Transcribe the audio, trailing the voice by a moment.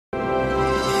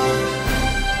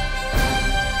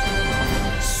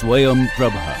Swayam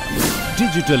Prabha.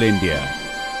 Digital India.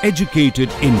 Educated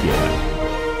India.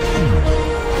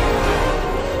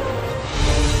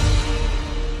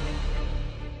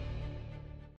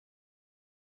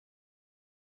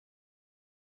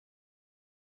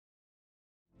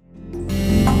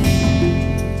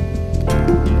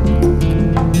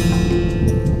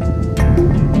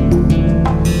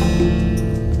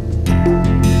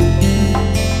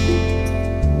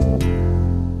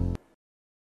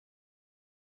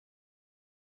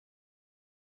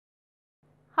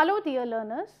 Hello dear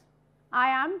learners, I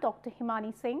am Dr.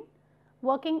 Himani Singh,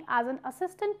 working as an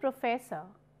assistant professor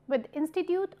with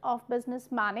Institute of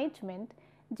Business Management,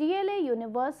 GLA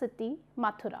University,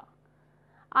 Mathura.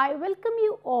 I welcome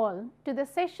you all to the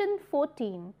session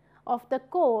 14 of the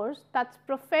course that's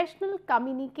Professional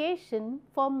Communication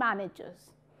for Managers.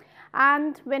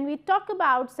 And when we talk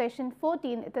about session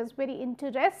 14, it is very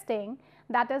interesting,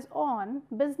 that is on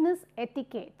business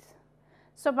etiquette.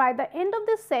 So, by the end of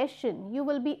this session, you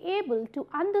will be able to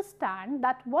understand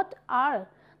that what are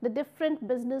the different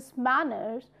business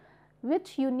manners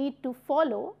which you need to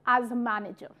follow as a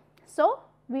manager. So,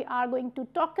 we are going to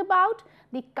talk about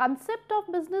the concept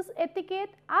of business etiquette,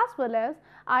 as well as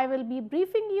I will be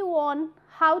briefing you on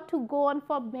how to go on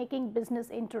for making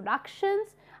business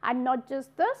introductions. And not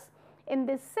just this, in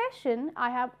this session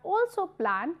I have also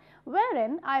planned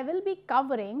wherein I will be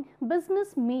covering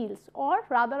business meals, or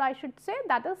rather I should say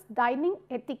that is dining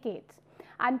etiquettes.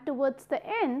 And towards the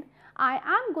end I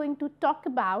am going to talk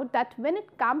about that when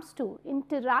it comes to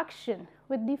interaction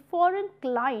with the foreign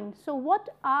client. So, what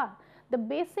are the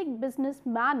basic business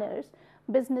manners,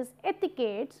 business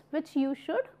etiquettes which you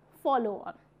should follow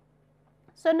on.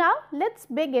 So, now let us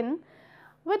begin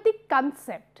with the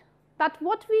concept that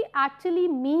what we actually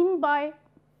mean by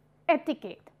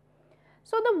etiquette.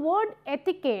 So, the word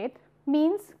etiquette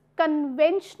means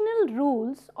conventional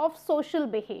rules of social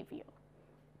behavior.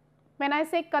 When I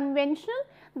say conventional,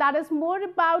 that is more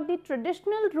about the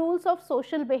traditional rules of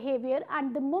social behavior,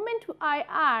 and the moment I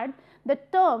add the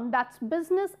term that's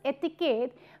business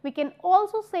etiquette, we can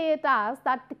also say it as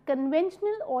that the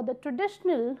conventional or the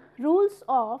traditional rules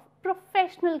of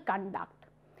professional conduct.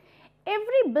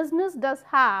 Every business does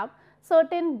have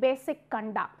certain basic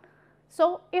conduct.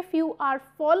 So, if you are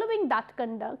following that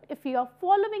conduct, if you are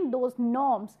following those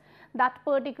norms, that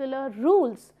particular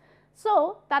rules,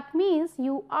 so that means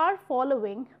you are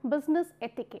following business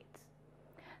etiquettes.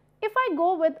 If I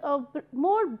go with a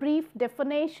more brief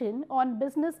definition on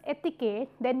business etiquette,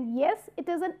 then yes, it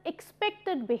is an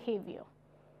expected behavior.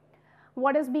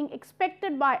 What is being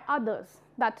expected by others,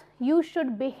 that you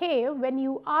should behave when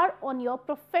you are on your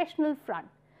professional front.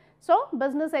 So,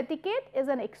 business etiquette is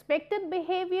an expected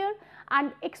behavior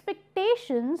and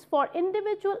expectations for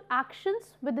individual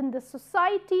actions within the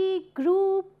society,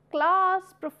 group,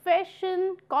 class,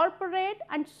 profession, corporate,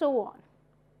 and so on.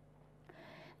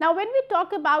 Now, when we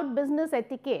talk about business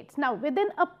etiquettes, now within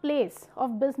a place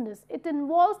of business, it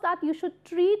involves that you should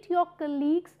treat your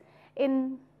colleagues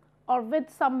in or with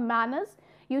some manners,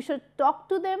 you should talk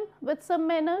to them with some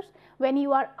manners. When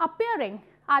you are appearing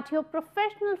at your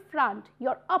professional front,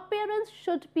 your appearance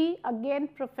should be again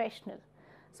professional.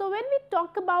 So, when we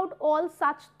talk about all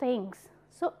such things,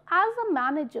 so as a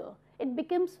manager, it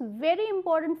becomes very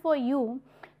important for you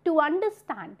to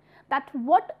understand that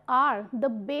what are the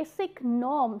basic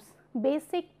norms,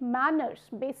 basic manners,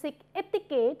 basic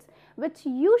etiquettes which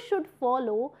you should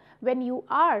follow when you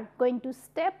are going to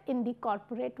step in the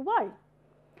corporate world.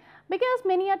 Because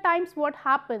many a times what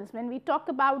happens when we talk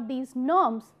about these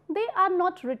norms, they are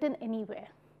not written anywhere.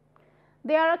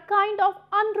 They are a kind of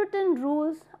unwritten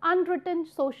rules, unwritten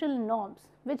social norms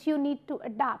which you need to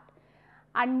adapt.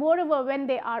 And moreover, when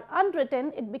they are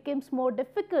unwritten, it becomes more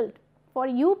difficult for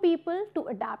you people to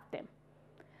adapt them.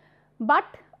 But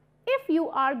if you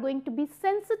are going to be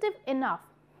sensitive enough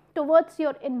towards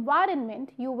your environment,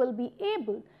 you will be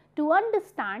able to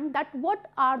understand that what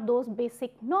are those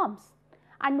basic norms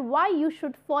and why you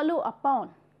should follow upon,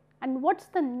 and what's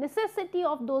the necessity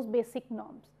of those basic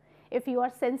norms. If you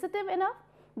are sensitive enough,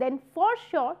 then for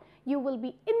sure you will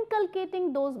be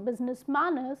inculcating those business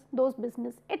manners, those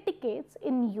business etiquettes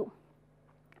in you.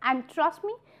 And trust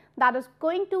me, that is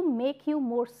going to make you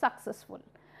more successful.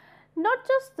 Not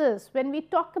just this, when we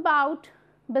talk about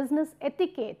business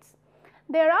etiquettes,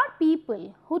 there are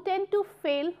people who tend to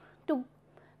fail to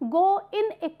go in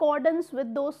accordance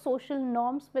with those social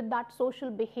norms, with that social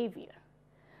behavior.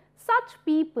 Such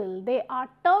people, they are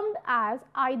termed as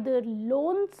either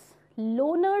loners,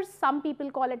 some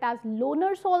people call it as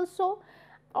loners also,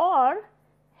 or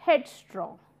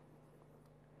headstrong.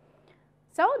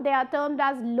 So, they are termed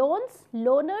as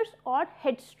loners or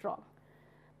headstrong.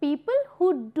 people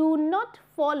who do not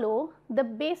follow the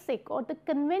basic or the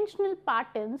conventional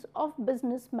patterns of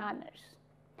business manners.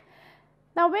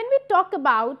 Now, when we talk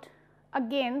about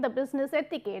again the business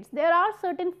etiquettes, there are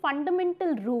certain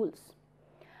fundamental rules,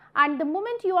 and the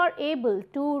moment you are able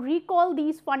to recall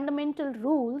these fundamental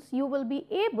rules, you will be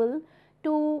able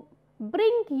to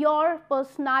bring your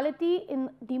personality in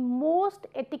the most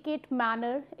etiquette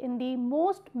manner, in the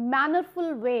most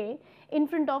mannerful way in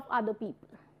front of other people.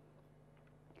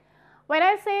 When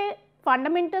I say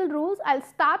fundamental rules, I will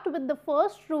start with the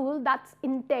first rule, that is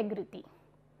integrity.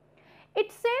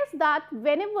 It says that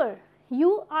whenever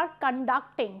you are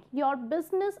conducting your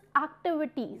business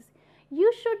activities,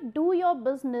 you should do your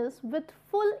business with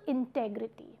full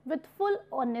integrity, with full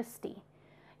honesty.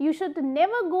 You should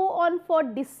never go on for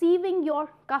deceiving your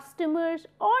customers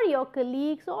or your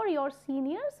colleagues or your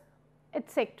seniors,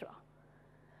 etc.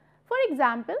 For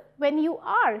example, when you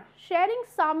are sharing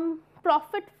some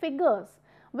profit figures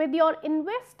with your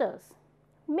investors,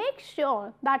 make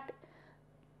sure that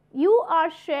you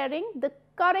are sharing the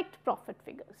correct profit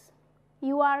figures.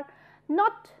 You are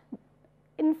not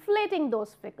inflating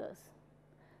those figures.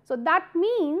 So, that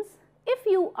means if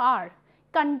you are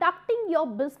conducting your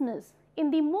business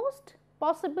in the most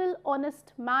possible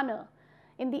honest manner,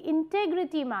 in the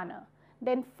integrity manner,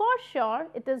 then for sure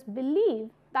it is believed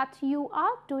that you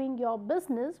are doing your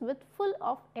business with full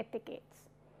of etiquettes.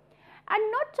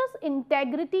 And not just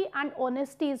integrity and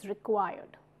honesty is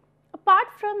required. Apart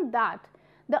from that,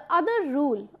 the other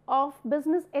rule of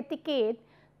business etiquette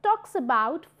talks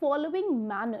about following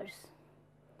manners.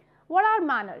 What are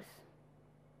manners?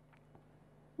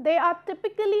 They are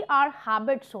typically our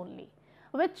habits only,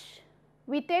 which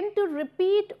we tend to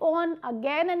repeat on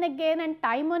again and again, and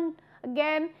time and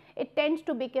again it tends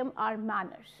to become our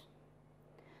manners.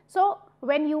 So,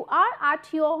 when you are at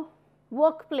your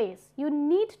workplace, you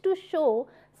need to show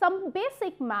some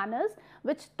basic manners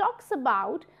which talks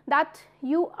about that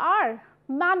you are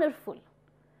mannerful,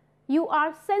 you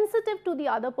are sensitive to the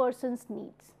other person's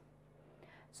needs.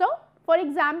 So, for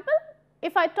example,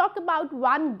 if I talk about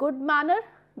one good manner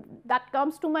that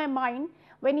comes to my mind,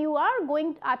 when you are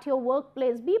going at your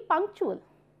workplace, be punctual.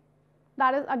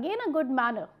 That is again a good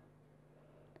manner.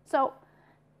 So,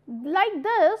 like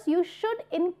this, you should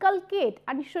inculcate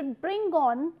and should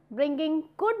bringing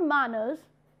good manners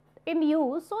in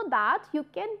you, so that you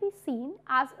can be seen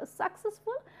as a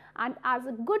successful and as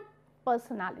a good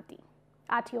personality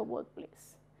at your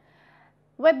workplace.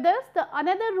 With this, the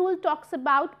another rule talks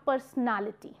about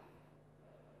personality.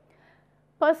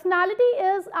 Personality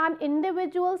is an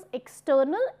individual's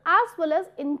external as well as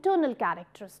internal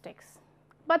characteristics.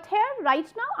 But here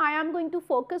right now I am going to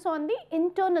focus on the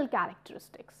internal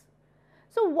characteristics.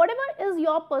 So, whatever is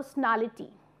your personality,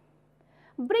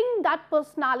 bring that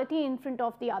personality in front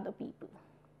of the other people,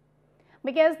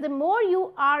 because the more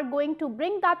you are going to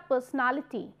bring that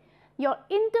personality, your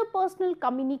interpersonal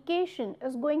communication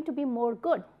is going to be more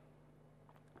good.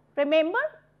 Remember,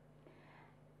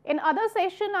 in other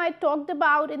session I talked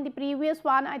about, in the previous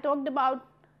one I talked about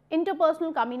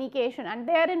interpersonal communication, and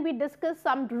therein we discussed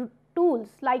some tools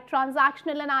like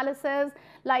transactional analysis,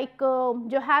 like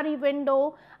Johari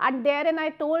window, and therein I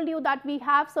told you that we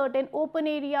have certain open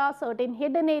areas, certain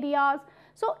hidden areas.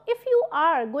 So, if you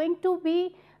are going to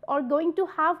be or going to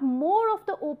have more of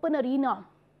the open arena,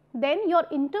 then your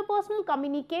interpersonal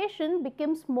communication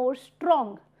becomes more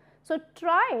strong. So,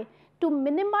 try to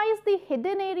minimize the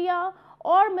hidden area,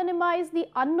 or minimize the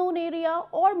unknown area,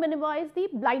 or minimize the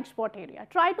blind spot area.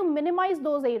 Try to minimize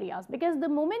those areas, because the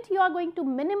moment you are going to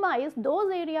minimize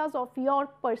those areas of your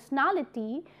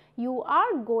personality, you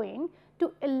are going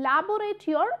to elaborate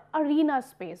your arena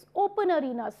space, open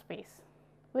arena space,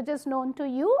 which is known to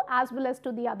you as well as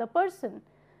to the other person,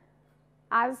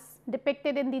 as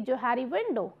depicted in the Johari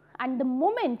window. And the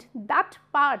moment that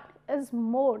part is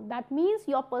more, that means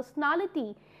your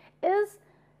personality is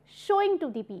showing to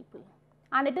the people,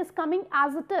 and it is coming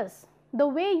as it is, the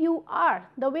way you are,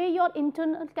 the way your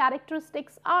internal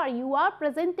characteristics are, you are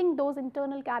presenting those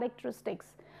internal characteristics.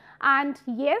 And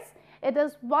yes, it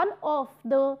is one of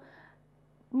the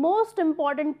most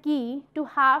important key to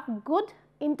have good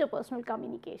interpersonal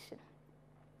communication.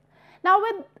 Now,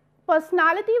 with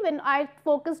personality, when I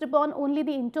focused upon only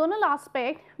the internal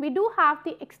aspect, we do have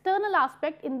the external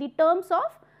aspect in the terms of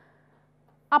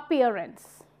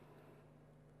appearance,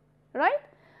 right?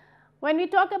 When we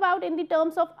talk about in the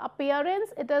terms of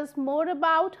appearance, it is more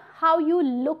about how you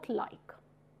look like.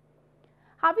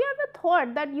 Have you ever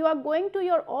thought that you are going to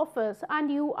your office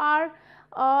and you are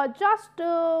just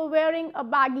wearing a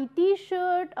baggy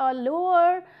t-shirt, a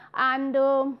lower and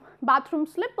bathroom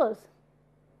slippers?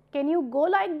 Can you go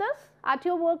like this at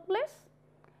your workplace?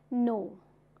 No.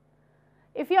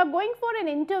 If you are going for an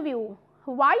interview,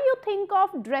 why you think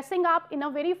of dressing up in a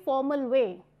very formal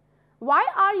way? Why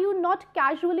are you not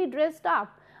casually dressed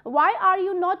up? Why are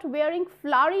you not wearing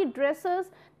flowery dresses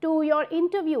to your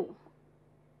interview?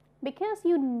 Because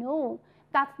you know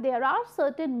that there are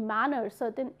certain manners,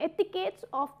 certain etiquettes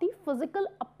of the physical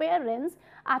appearance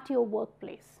at your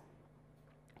workplace.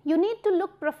 You need to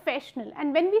look professional,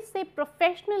 and when we say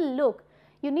professional look,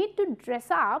 you need to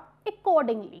dress up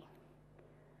accordingly.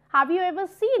 Have you ever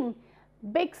seen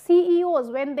big CEOs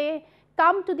when they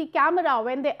come to the camera,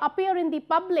 when they appear in the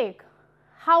public,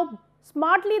 how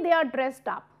smartly they are dressed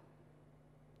up?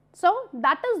 So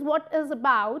that is what is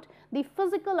about the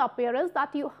physical appearance,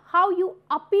 that how you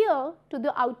appear to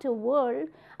the outer world.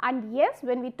 And yes,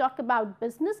 when we talk about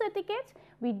business etiquette,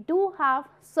 we do have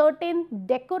certain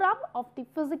decorum of the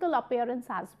physical appearance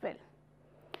as well.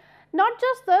 Not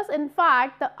just this, in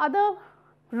fact, the other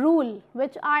rule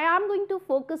which I am going to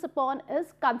focus upon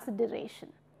is consideration.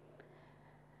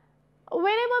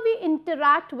 Whenever we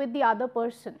interact with the other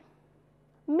person,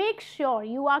 make sure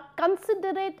you are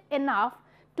considerate enough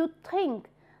to think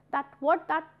that what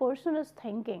that person is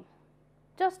thinking.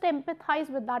 Just empathize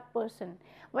with that person.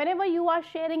 Whenever you are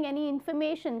sharing any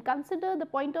information, consider the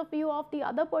point of view of the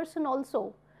other person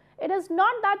also. It is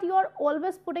not that you are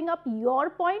always putting up your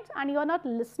points and you are not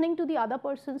listening to the other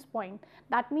person's point.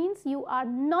 That means you are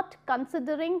not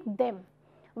considering them,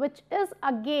 which is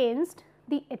against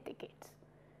the etiquette.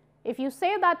 If you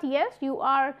say that yes, you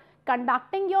are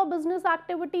conducting your business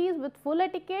activities with full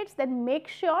etiquettes, then make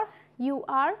sure you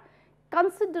are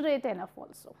considerate enough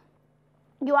also.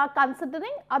 You are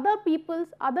considering other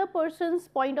person's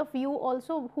point of view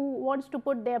also, who wants to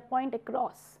put their point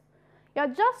across. You are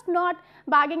just not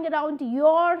bagging around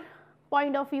your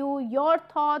point of view, your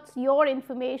thoughts, your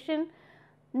information.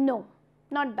 No,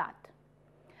 not that.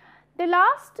 The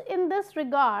last in this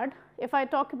regard, if I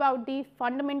talk about the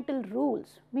fundamental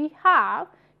rules, we have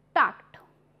tact.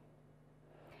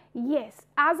 Yes,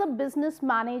 as a business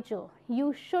manager,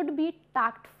 you should be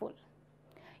tactful.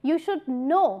 You should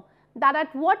know that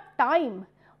at what time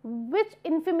which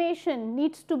information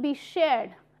needs to be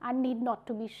shared and need not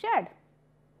to be shared.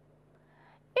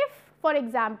 If, for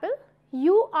example,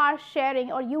 you are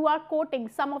sharing or you are quoting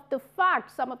some of the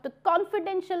facts, some of the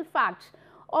confidential facts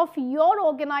of your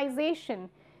organization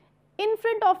in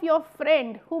front of your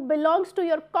friend who belongs to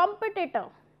your competitor,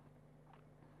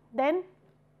 then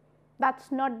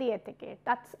that's not the etiquette.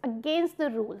 That's against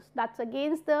the rules. That's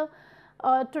against the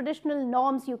traditional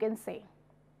norms, you can say.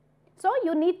 So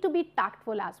you need to be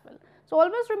tactful as well. So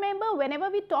always remember, whenever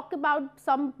we talk about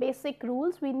some basic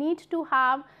rules, we need to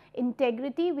have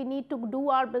integrity. We need to do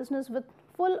our business with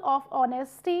full of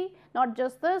honesty. Not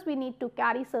just this, we need to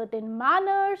carry certain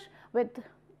manners with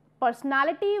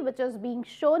personality which is being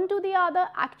shown to the other,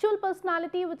 actual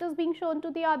personality which is being shown to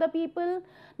the other people.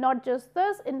 Not just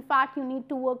this, in fact, you need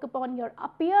to work upon your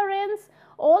appearance.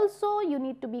 Also, you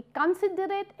need to be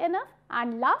considerate enough,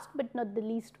 and last but not the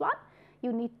least one,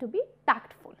 you need to be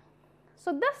tactful.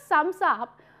 So this sums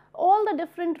up all the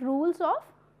different rules of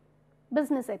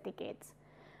business etiquettes.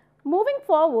 Moving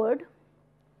forward,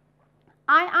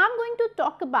 I am going to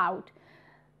talk about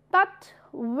that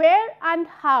where and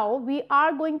how we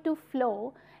are going to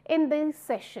flow in this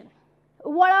session.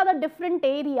 What are the different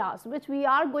areas which we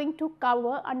are going to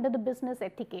cover under the business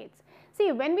etiquettes?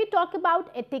 See, when we talk about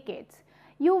etiquettes,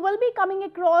 you will be coming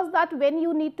across that when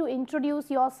you need to introduce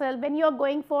yourself, when you are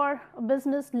going for a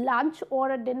business lunch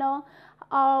or a dinner,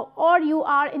 or you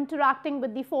are interacting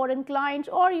with the foreign clients,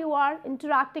 or you are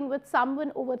interacting with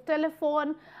someone over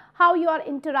telephone, how you are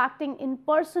interacting in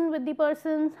person with the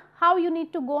persons, how you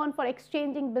need to go on for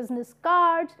exchanging business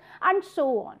cards, and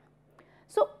so on.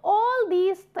 So all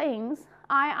these things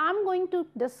I am going to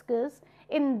discuss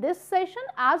in this session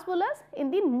as well as in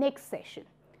the next session.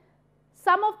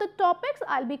 Some of the topics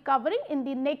I will be covering in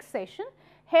the next session.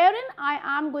 Herein I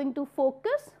am going to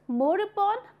focus more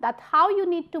upon that how you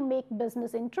need to make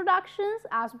business introductions,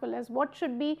 as well as what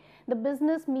should be the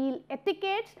business meal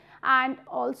etiquettes, and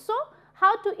also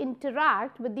how to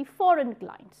interact with the foreign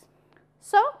clients.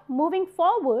 So moving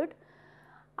forward,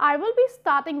 I will be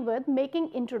starting with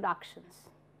making introductions.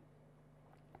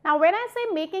 Now when I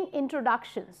say making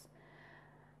introductions,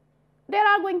 there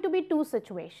are going to be two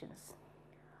situations.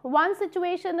 One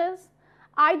situation is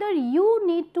either you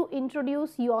need to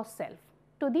introduce yourself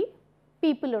to the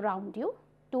people around you,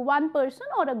 to one person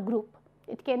or a group,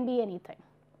 it can be anything.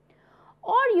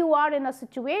 Or you are in a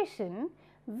situation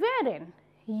wherein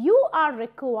you are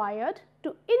required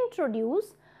to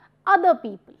introduce other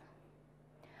people.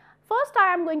 First,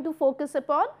 I am going to focus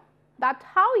upon that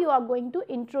how you are going to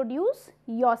introduce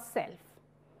yourself.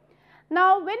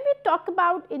 Now, when we talk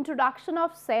about introduction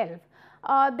of self,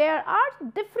 there are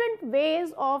different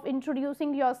ways of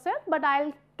introducing yourself, but I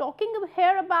will talking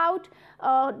here about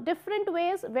different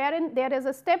ways wherein there is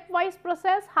a stepwise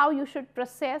process how you should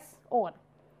process on.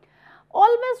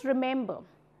 Always remember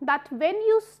that when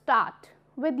you start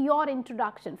with your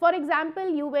introduction, for example,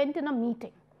 you went in a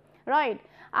meeting, right,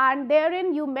 and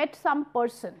therein you met some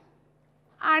person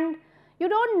and you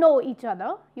do not know each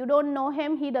other, you do not know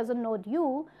him, he does not know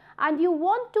you, and you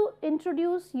want to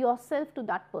introduce yourself to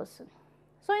that person.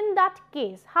 So, in that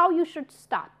case, how you should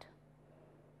start?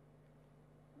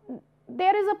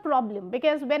 There is a problem,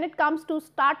 because when it comes to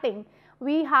starting,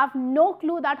 we have no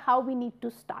clue that how we need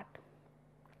to start.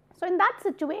 So, in that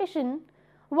situation,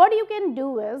 what you can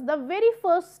do is, the very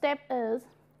first step is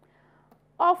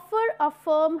offer a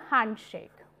firm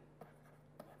handshake.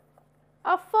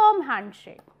 A firm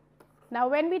handshake. Now,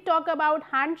 when we talk about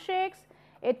handshakes,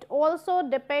 it also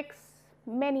depicts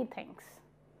many things.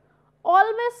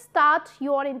 Always start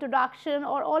your introduction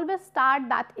or always start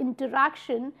that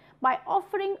interaction by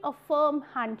offering a firm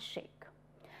handshake.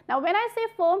 Now, when I say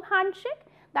firm handshake,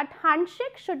 that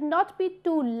handshake should not be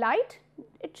too light,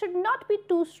 it should not be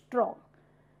too strong.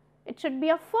 It should be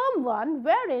a firm one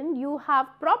wherein you have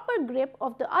proper grip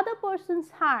of the other person's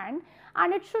hand,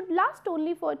 and it should last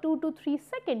only for 2 to 3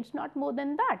 seconds, not more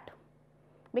than that.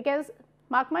 Because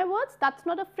mark my words, that is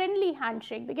not a friendly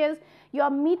handshake, because you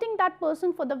are meeting that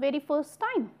person for the very first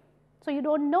time. So, you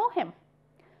do not know him.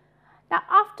 Now,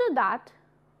 after that,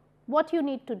 what you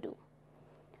need to do?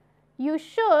 You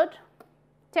should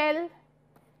tell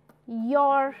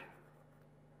your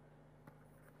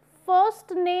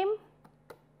first name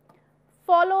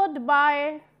followed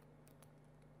by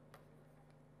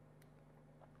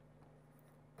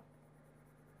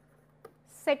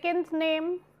second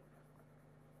name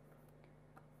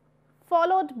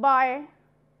followed by,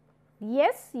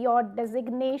 yes, your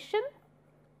designation,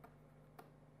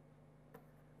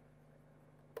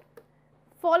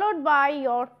 followed by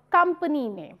your company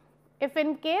name, if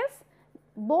in case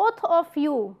both of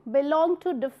you belong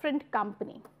to different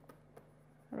company,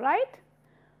 right.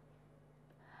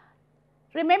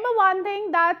 Remember one thing,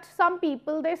 that some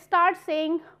people they start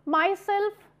saying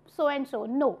myself so and so.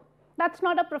 No, that is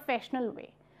not a professional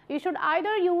way. You should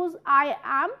either use I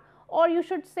am, or you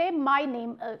should say my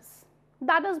name is.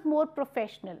 That is more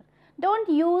professional. Do not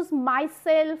use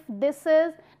myself, this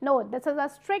is, no, this is a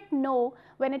strict no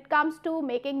when it comes to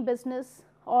making business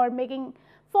or making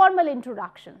formal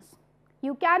introductions.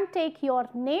 You can take your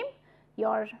name,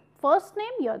 your first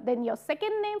name, then your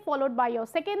second name followed by your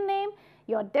second name,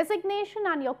 your designation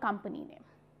and your company name.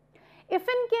 If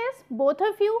in case both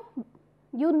of you,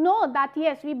 you know that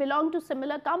yes, we belong to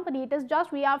similar company, it is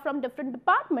just we are from different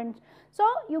departments. So,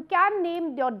 you can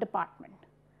name your department.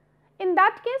 In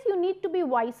that case, you need to be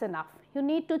wise enough. You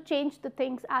need to change the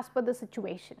things as per the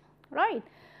situation, right.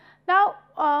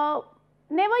 Now,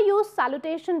 never use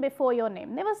salutation before your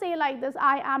name. Never say like this,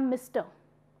 I am Mr.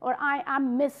 or I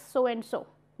am Miss so and so.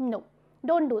 No,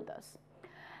 do not do this.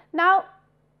 Now,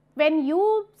 when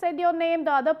you said your name,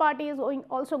 the other party is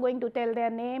also going to tell their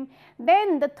name.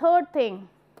 Then the third thing,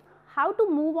 how to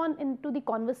move on into the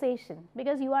conversation,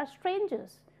 because you are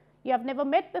strangers, you have never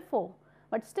met before,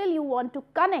 but still you want to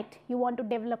connect, you want to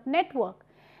develop network.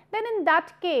 Then in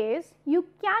that case, you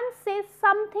can say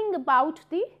something about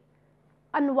the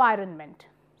environment,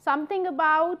 something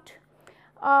about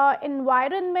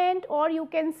environment, or you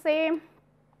can say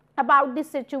about the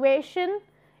situation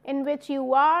in which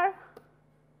you are.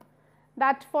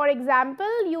 That for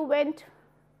example, you went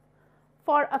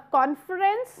for a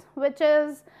conference which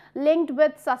is linked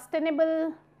with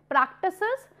sustainable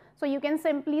practices. So, you can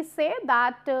simply say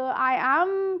that I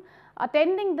am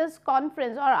attending this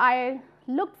conference, or I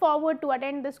look forward to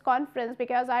attend this conference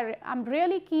because I am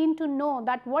really keen to know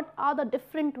that what are the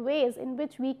different ways in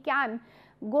which we can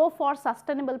go for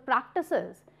sustainable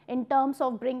practices in terms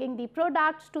of bringing the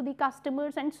products to the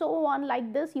customers and so on.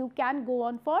 Like this, you can go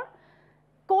on for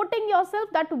quoting yourself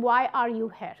that why are you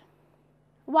here,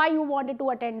 why you wanted to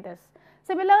attend this.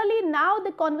 Similarly, now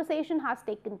the conversation has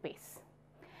taken place.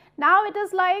 Now it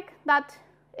is like that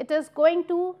it is going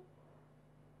to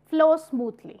flow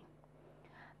smoothly.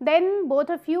 Then both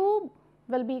of you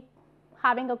will be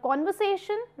having a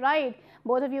conversation, right?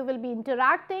 Both of you will be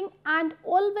interacting, and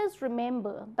always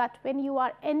remember that when you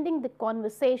are ending the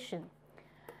conversation,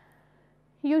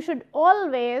 you should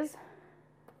always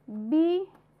be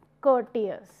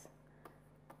courteous.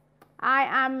 I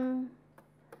am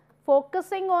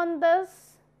focusing on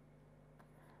this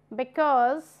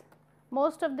because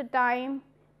most of the time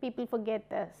people forget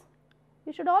this.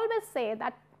 You should always say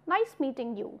that nice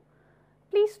meeting you,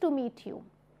 pleased to meet you.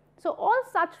 So, all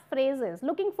such phrases,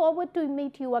 looking forward to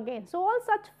meet you again. So, all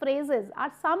such phrases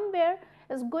are somewhere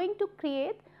is going to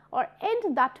create or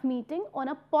end that meeting on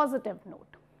a positive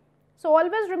note. So,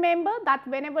 always remember that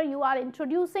whenever you are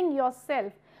introducing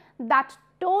yourself, that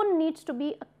tone needs to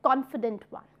be a confident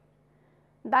one.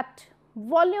 That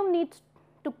volume needs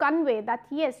to convey that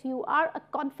yes, you are a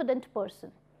confident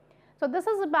person. So, this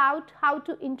is about how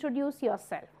to introduce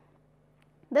yourself.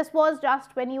 This was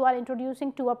just when you are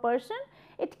introducing to a person.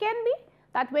 It can be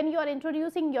that when you are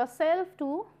introducing yourself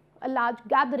to a large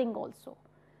gathering also.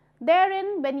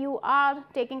 Therein, when you are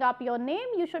taking up your name,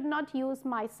 you should not use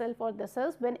myself or this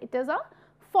is when it is a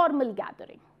formal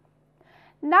gathering.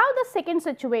 Now, the second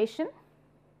situation,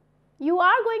 you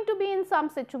are going to be in some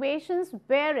situations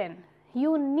wherein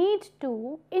you need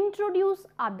to introduce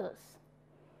others.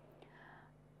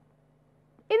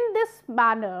 In this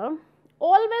manner,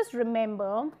 always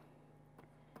remember,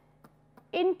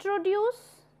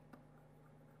 introduce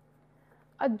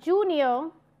a junior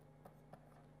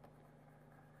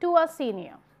to a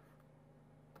senior.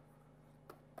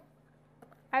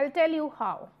 I will tell you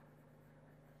how.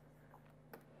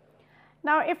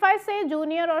 Now, if I say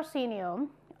junior or senior,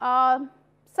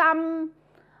 some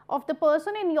of the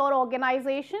person in your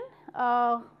organization,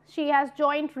 she has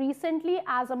joined recently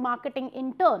as a marketing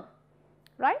intern,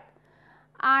 right?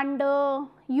 And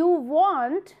you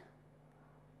want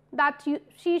that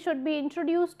she should be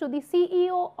introduced to the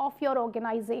CEO of your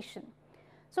organization.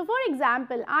 So, for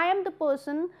example, I am the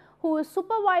person who is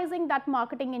supervising that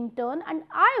marketing intern, and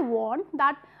I want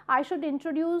that I should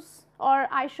introduce or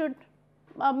I should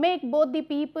make both the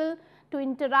people to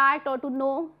interact or to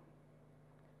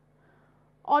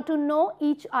know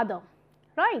each other,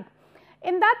 right?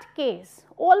 In that case,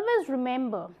 always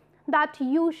remember that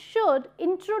you should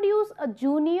introduce a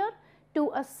junior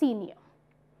to a senior.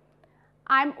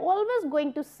 I am always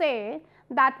going to say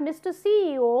that Mr.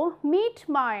 CEO, meet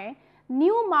my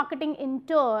new marketing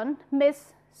intern,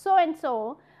 Miss so and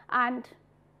so, and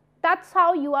that is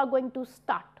how you are going to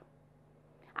start.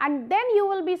 And then you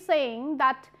will be saying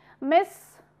that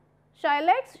Miss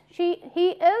Shailex, he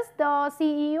is the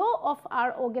CEO of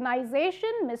our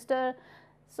organization, Mr.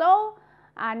 So,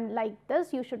 and like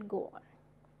this you should go on.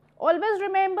 Always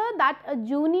remember that a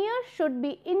junior should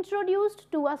be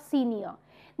introduced to a senior.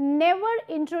 Never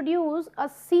introduce a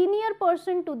senior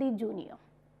person to the junior.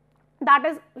 That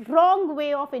is wrong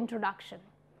way of introduction.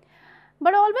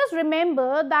 But always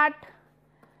remember that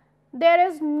there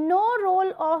is no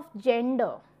role of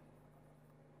gender.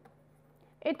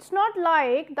 It's not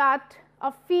like that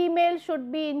a female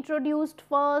should be introduced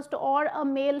first or a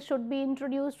male should be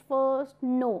introduced first.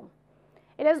 No.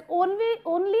 It is only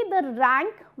the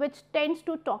rank which tends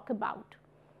to talk about.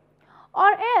 Or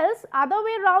else other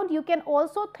way around, you can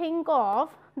also think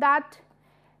of that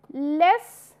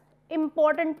less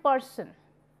important person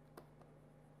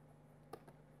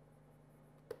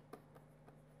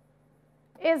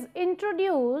is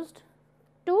introduced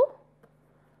to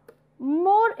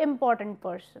more important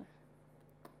person.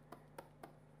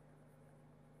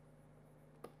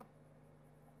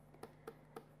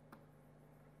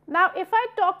 Now, if I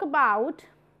talk about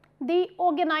the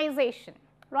organization,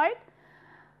 right?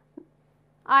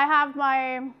 I have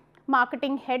my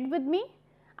marketing head with me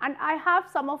and I have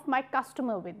some of my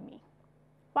customer with me.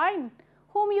 Fine.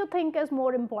 Whom you think is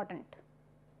more important?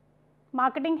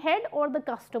 Marketing head or the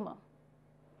customer?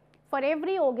 For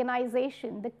every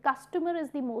organization, the customer is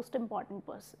the most important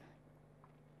person,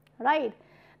 right?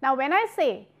 Now, when I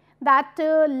say that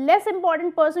less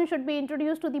important person should be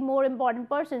introduced to the more important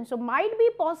person, so might be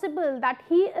possible that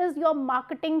he is your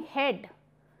marketing head,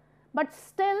 but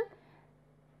still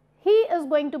he is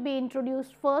going to be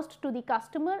introduced first to the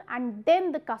customer and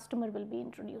then the customer will be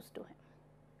introduced to him.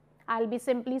 I will be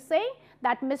simply saying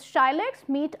that Ms. Shailex,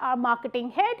 meet our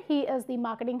marketing head. He is the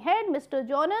marketing head, Mr.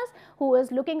 Jonas, who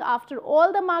is looking after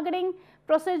all the marketing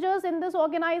procedures in this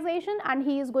organization, and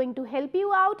he is going to help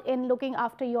you out in looking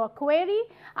after your query.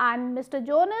 And Mr.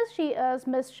 Jonas, she is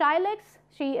Ms. Shailex,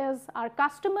 she is our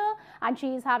customer and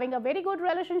she is having a very good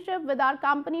relationship with our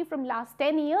company from last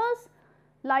 10 years,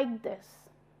 like this.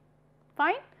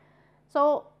 Fine.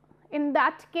 So, in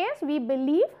that case, we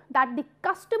believe that the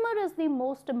customer is the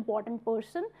most important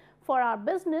person for our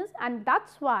business, and that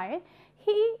is why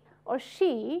he or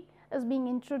she is being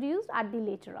introduced at the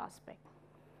later aspect.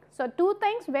 So, two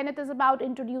things when it is about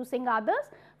introducing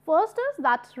others. First is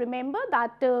that remember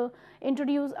that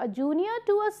introduce a junior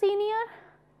to a senior.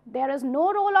 There is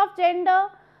no role of gender.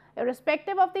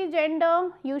 Irrespective of the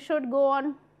gender, you should go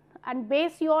on and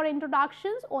base your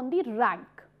introductions on the rank.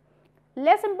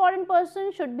 less important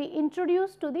person should be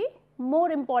introduced to the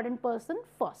more important person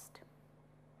first.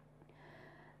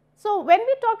 So, when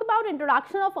we talk about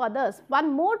introduction of others,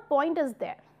 one more point is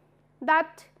there,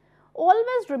 that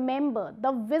always remember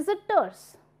the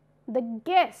visitors, the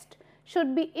guest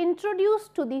should be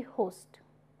introduced to the host.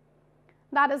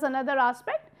 That is another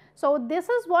aspect. So, this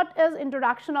is what is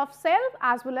introduction of self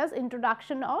as well as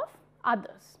introduction of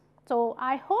others. So,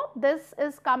 I hope this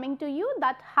is coming to you,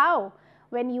 that how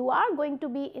when you are going to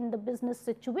be in the business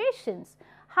situations,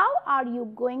 how are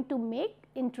you going to make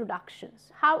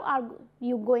introductions, how are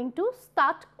you going to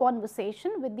start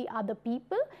conversation with the other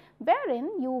people wherein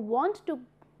you want to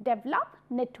develop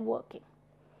networking.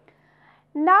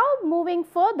 Now, moving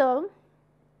further,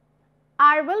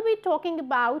 I will be talking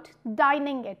about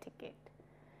dining etiquette.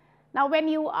 Now, when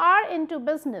you are into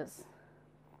business,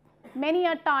 many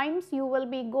a times you will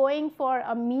be going for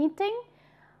a meeting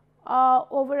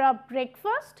over a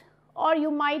breakfast, or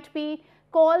you might be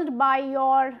called by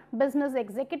your business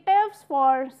executives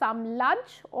for some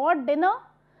lunch or dinner.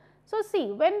 So,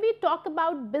 see, when we talk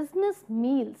about business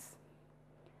meals,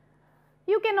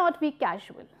 you cannot be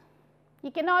casual.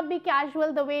 You cannot be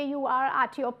casual the way you are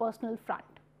at your personal front.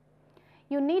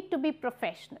 You need to be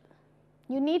professional.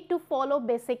 You need to follow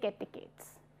basic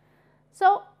etiquettes.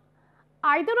 So,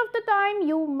 either of the time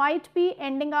you might be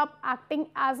ending up acting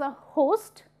as a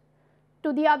host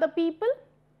to the other people,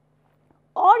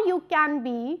 or you can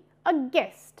be a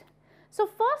guest. So,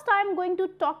 first I am going to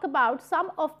talk about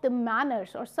some of the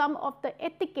manners or some of the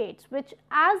etiquettes which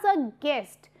as a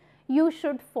guest you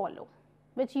should follow,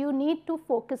 which you need to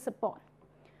focus upon.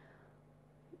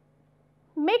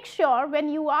 Make sure when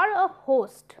you are a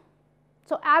host,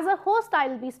 so as a host I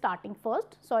will be starting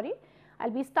first, I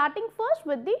will be starting first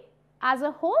with the as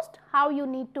a host how you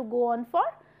need to go on for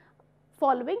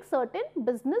following certain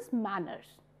business manners.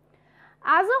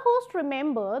 As a host,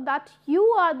 remember that you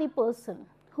are the person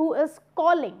who is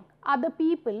calling other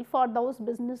people for those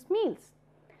business meals.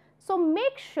 So,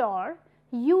 make sure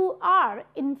you are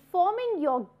informing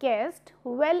your guest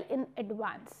well in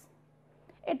advance.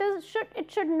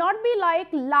 It should not be like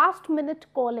last minute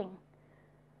calling.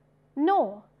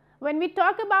 No, when we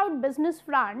talk about business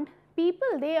front,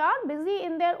 people, they are busy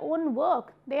in their own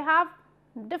work. They have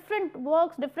different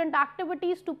works, different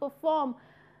activities to perform,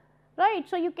 right.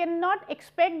 So, you cannot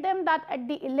expect them that at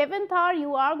the 11th hour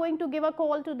you are going to give a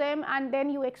call to them and then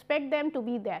you expect them to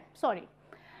be there. Sorry,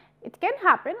 it can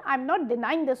happen, I am not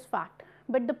denying this fact,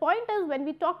 but the point is when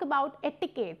we talk about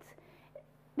etiquettes,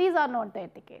 these are not the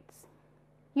etiquettes.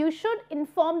 You should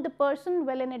inform the person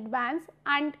well in advance,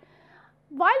 and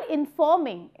while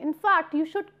informing, in fact, you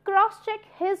should cross check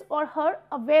his or her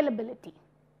availability,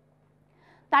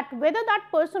 that whether that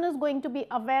person is going to be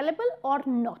available or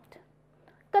not.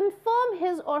 Confirm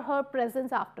his or her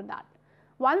presence after that.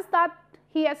 Once that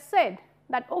he has said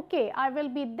that okay, I will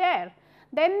be there,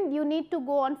 then you need to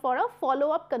go on for a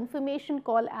follow up confirmation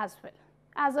call as well.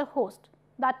 As a host,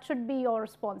 that should be your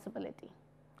responsibility,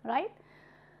 right.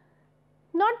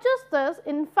 Not just this,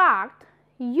 in fact,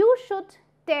 you should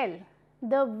tell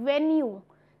the venue,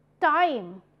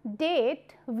 time,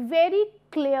 date very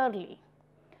clearly.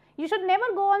 You should never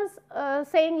go on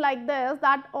saying like this,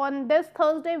 that on this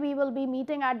Thursday we will be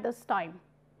meeting at this time,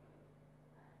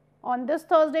 on this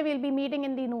Thursday we will be meeting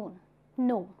in the noon.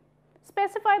 No,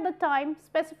 specify the time,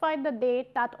 specify the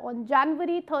date, that on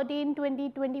January 13,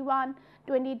 2021,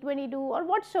 2022 or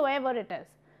whatsoever it is,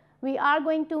 we are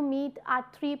going to meet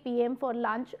at 3 p.m. for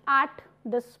lunch at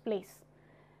this place.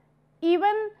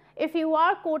 Even if you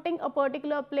are quoting a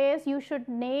particular place, you should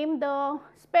name the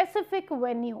specific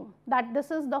venue, that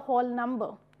this is the hall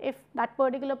number. If that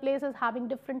particular place is having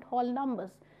different hall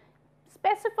numbers,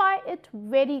 specify it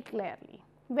very clearly,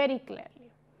 very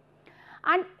clearly.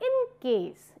 And in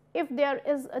case if there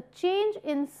is a change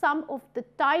in some of the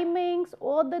timings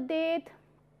or the date,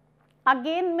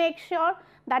 again make sure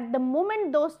that the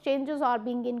moment those changes are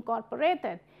being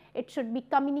incorporated, it should be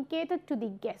communicated to the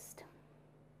guest,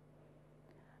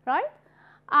 right.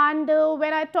 And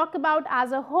when I talk about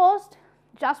as a host,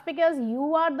 just because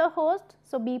you are the host,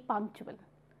 so be punctual.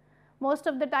 Most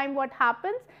of the time what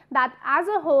happens, that as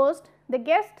a host the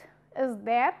guest is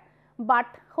there but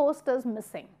host is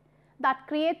missing. That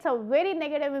creates a very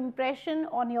negative impression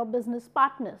on your business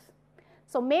partners.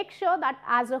 So, make sure that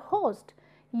as a host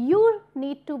you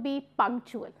need to be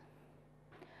punctual,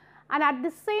 and at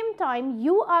the same time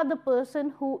you are the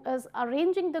person who is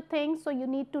arranging the things, so you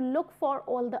need to look for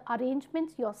all the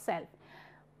arrangements yourself.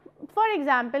 For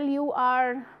example, you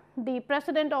are the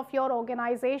president of your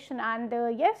organization and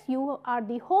yes, you are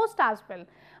the host as well,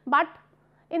 but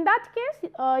In that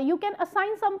case, you can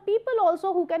assign some people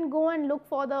also who can go and look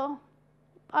for the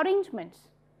arrangements,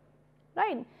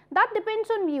 right. That depends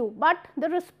on you, but the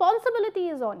responsibility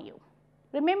is on you.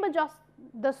 Remember just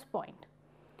this point.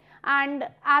 And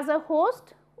as a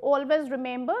host, always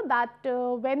remember that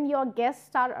when your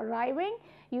guests are arriving,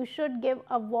 you should give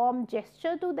a warm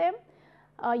gesture to them.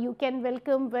 You can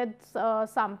welcome with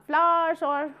some flowers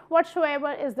or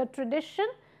whatsoever is the tradition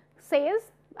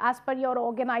says as per your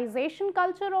organization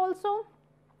culture also.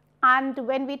 And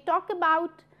when we talk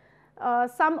about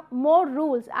some more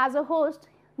rules as a host,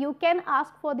 you can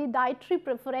ask for the dietary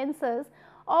preferences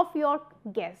of your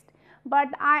guest. But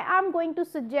I am going to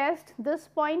suggest this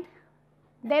point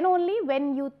then only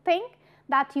when you think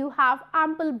that you have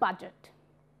ample budget.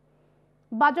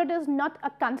 Budget is not a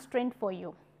constraint for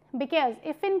you, because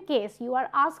if in case you are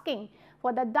asking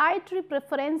for the dietary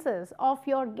preferences of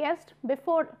your guest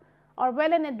before or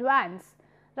well in advance,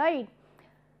 right,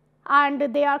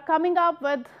 and they are coming up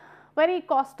with very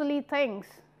costly things,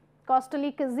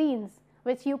 costly cuisines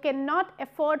which you cannot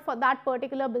afford for that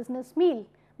particular business meal,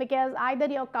 because either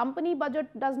your company budget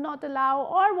does not allow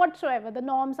or whatsoever the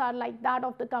norms are like that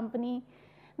of the company,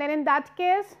 then in that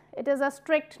case it is a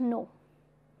strict no.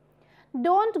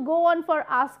 Don't go on for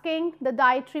asking the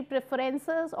dietary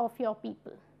preferences of your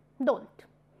people, don't.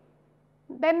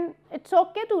 Then it is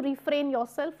okay to refrain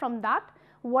yourself from that.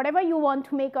 Whatever you want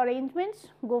to make arrangements,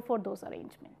 go for those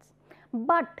arrangements,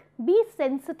 but be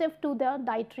sensitive to their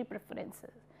dietary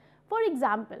preferences. For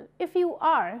example, if you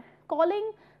are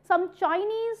calling some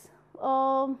Chinese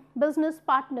business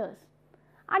partners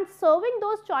and serving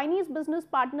those Chinese business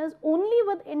partners only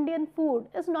with Indian food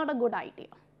is not a good idea.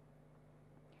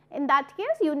 In that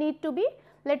case, you need to be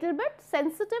little bit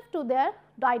sensitive to their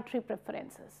dietary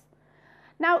preferences.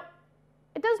 Now,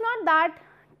 it is not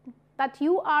that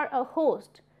you are a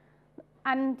host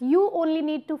and you only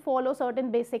need to follow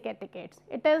certain basic etiquettes.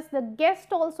 It is the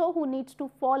guest also who needs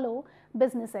to follow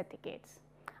business etiquettes.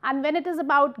 And when it is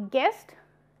about guest,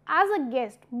 as a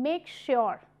guest, make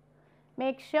sure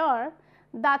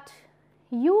that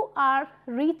you are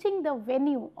reaching the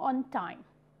venue on time.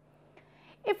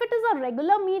 If it is a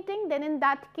regular meeting, then in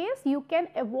that case you can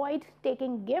avoid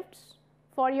taking gifts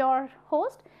for your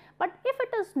host. But if it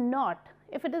is not,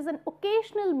 if it is an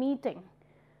occasional meeting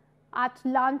at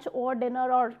lunch or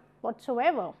dinner or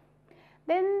whatsoever,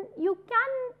 then you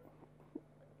can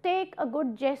take a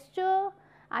good gesture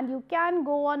and you can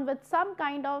go on with some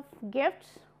kind of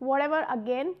gifts, whatever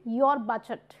again your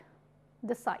budget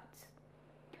decides.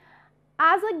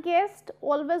 As a guest,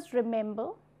 always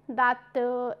remember that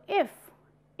if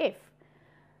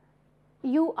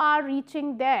you are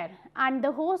reaching there and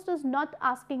the host is not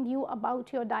asking you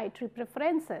about your dietary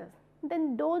preferences,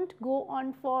 then don't go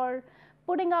on for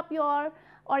putting up your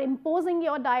or imposing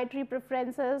your dietary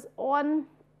preferences on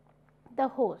the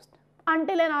host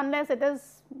until and unless it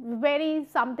is very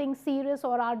something serious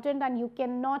or urgent and you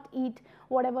cannot eat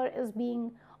whatever is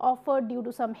being offered due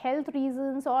to some health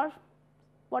reasons or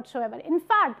whatsoever. In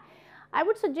fact, I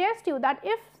would suggest you that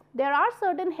if there are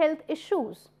certain health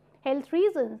issues, health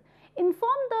reasons,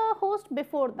 inform the host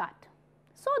before that,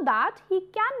 so that he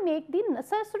can make the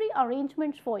necessary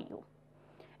arrangements for you.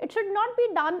 It should not be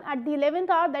done at the 11th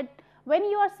hour, that when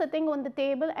you are sitting on the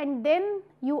table and then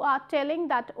you are telling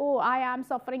that, oh, I am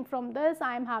suffering from this,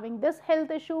 I am having this health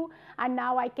issue and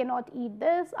now I cannot eat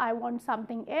this, I want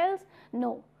something else.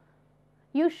 No.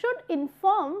 You should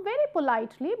inform very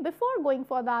politely before going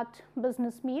for that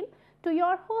business meal to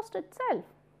your host itself.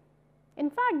 In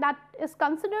fact, that is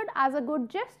considered as a good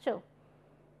gesture.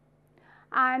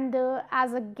 And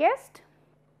as a guest,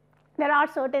 there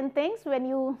are certain things when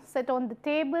you sit on the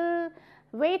table,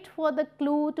 wait for the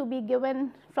clue to be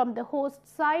given from the host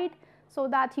side so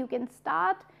that you can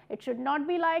start. It should not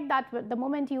be like that the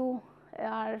moment you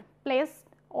are placed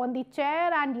on the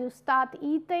chair and you start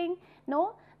eating.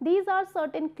 No, these are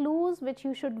certain clues which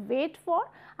you should wait for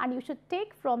and you should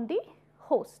take from the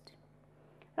host,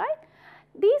 right.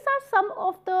 These are some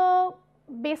of the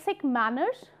basic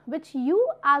manners which you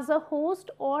as a host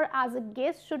or as a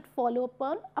guest should follow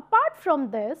upon. Apart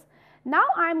from this, now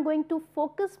I am going to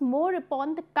focus more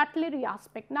upon the cutlery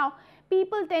aspect. Now,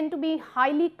 people tend to be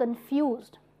highly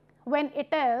confused when it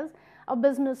is a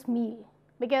business meal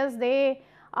because they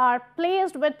are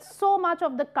placed with so much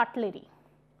of the cutlery,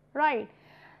 right.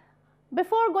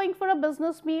 Before going for a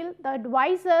business meal, the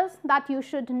advice is that you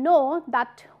should know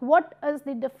that what is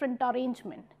the different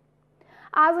arrangement.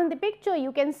 As in the picture,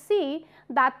 you can see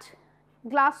that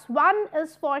glass 1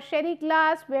 is for sherry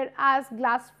glass, whereas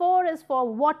glass 4 is for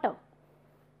water,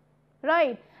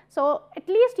 right. So, at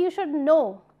least you should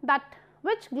know that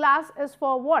which glass is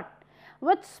for what.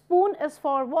 which spoon is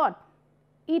for what?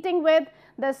 Eating with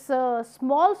this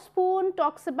small spoon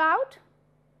talks about.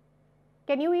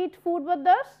 Can you eat food with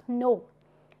this? No.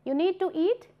 You need to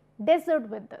eat dessert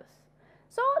with this.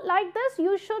 So, like this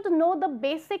you should know the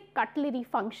basic cutlery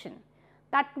function,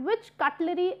 that which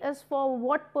cutlery is for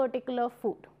what particular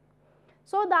food,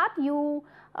 so that you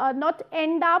not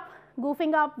end up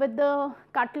goofing up with the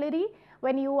cutlery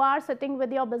when you are sitting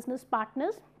with your business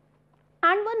partners.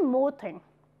 And one more thing,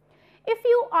 if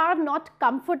you are not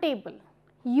comfortable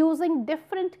using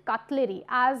different cutlery,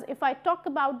 as if I talk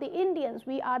about the Indians,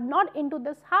 we are not into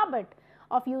this habit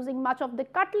of using much of the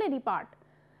cutlery part.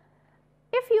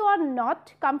 If you are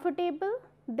not comfortable,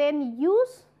 then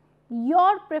use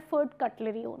your preferred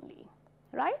cutlery only,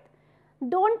 right?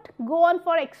 Don't go on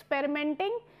for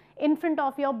experimenting in front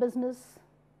of your business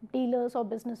dealers or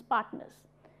business partners.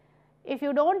 If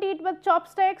you don't eat with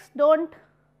chopsticks, don't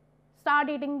start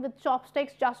eating with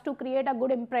chopsticks just to create a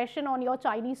good impression on your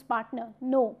Chinese partner.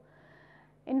 No.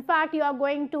 In fact, you are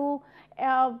going to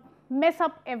mess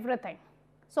up everything.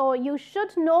 So, you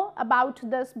should know about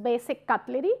this basic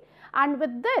cutlery, and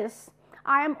with this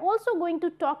I am also going to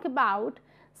talk about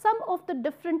some of the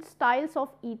different styles of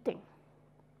eating.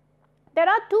 There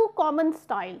are two common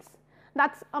styles,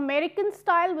 that is American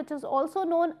style, which is also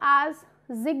known as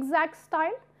zigzag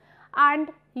style, and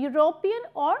European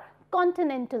or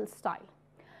continental style.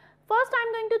 First I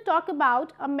am going to talk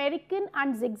about American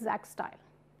and zigzag style.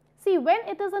 See, when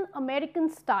it is an American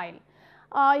style,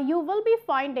 you will be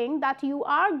finding that you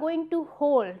are going to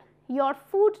hold your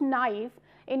food knife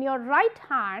in your right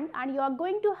hand and you are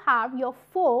going to have your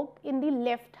fork in the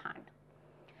left hand,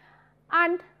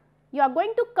 and you are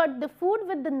going to cut the food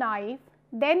with the knife,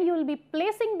 then you will be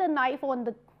placing the knife on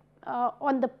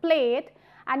the plate,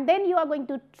 and then you are going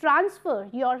to transfer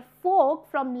your fork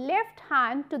from left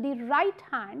hand to the right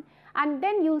hand, and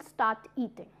then you will start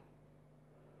eating.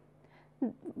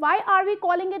 Why are we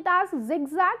calling it as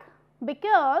zigzag?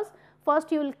 Because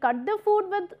first you will cut the food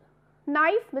with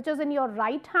knife which is in your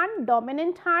right hand,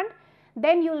 dominant hand,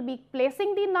 then you will be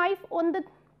placing the knife on the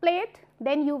plate,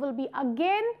 then you will be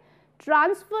again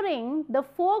transferring the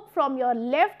fork from your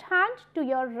left hand to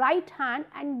your right hand,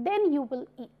 and then you will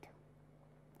eat.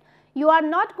 You are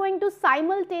not going to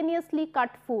simultaneously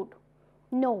cut food.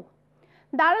 No,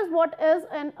 that is what is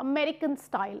an American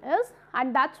style is,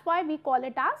 and that is why we call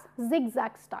it as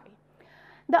zigzag style.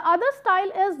 The other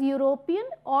style is European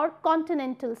or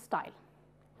continental style.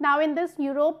 Now, in this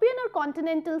European or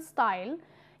continental style,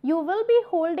 you will be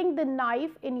holding the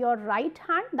knife in your right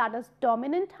hand, that is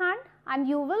dominant hand, and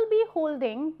you will be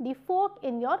holding the fork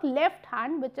in your left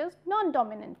hand, which is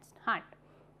non-dominant hand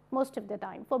most of the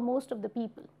time for most of the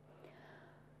people.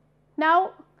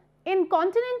 Now, in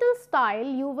continental style,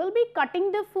 you will be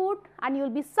cutting the food and you will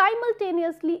be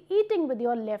simultaneously eating with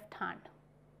your left hand.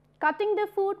 Cutting the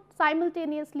food,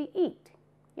 simultaneously eat.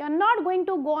 You are not going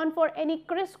to go on for any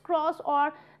crisscross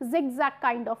or zigzag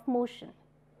kind of motion,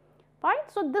 right.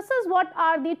 So, this is what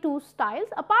are the two styles.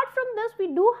 Apart from this,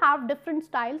 we do have different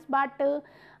styles, but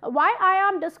why I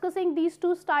am discussing these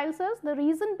two styles is the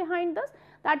reason behind this,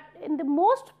 that in the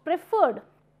most preferred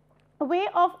way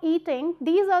of eating,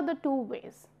 these are the two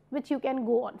ways which you can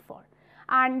go on for,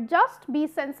 and just be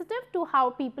sensitive to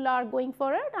how people are going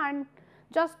for it and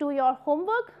just do your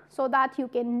homework so that you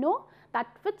can know that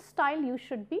which style you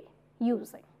should be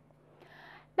using.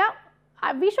 Now,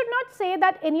 we should not say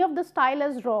that any of the style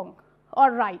is wrong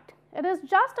or right. It is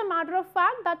just a matter of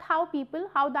fact that how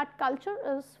that culture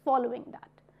is following that.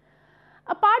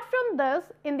 Apart from this,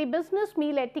 in the business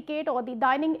meal etiquette or the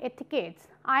dining etiquettes,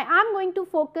 I am going to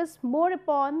focus more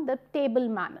upon the table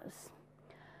manners.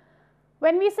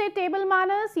 When we say table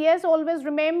manners, yes, always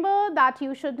remember that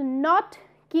you should not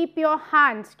keep your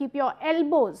hands, keep your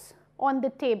elbows on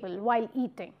the table while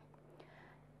eating.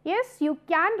 Yes, you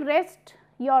can rest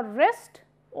your wrist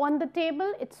on the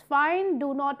table, it is fine,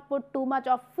 do not put too much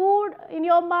of food in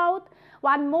your mouth.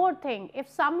 One more thing, if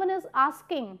someone is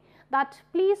asking that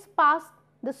please pass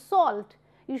the salt,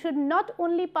 you should not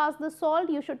only pass the salt,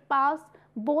 you should pass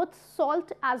both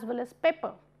salt as well as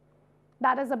pepper.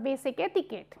 That is a basic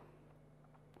etiquette,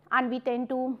 and we tend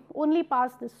to only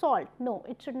pass the salt. No,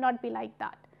 it should not be like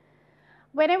that.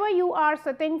 Whenever you are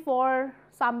sitting for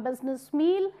some business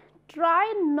meal,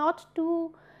 try not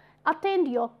to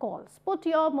attend your calls. Put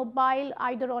your mobile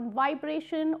either on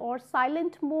vibration or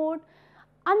silent mode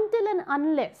until and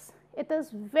unless it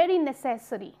is very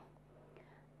necessary.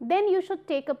 Then you should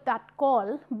take up that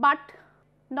call, but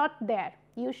not there.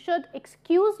 You should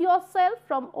excuse yourself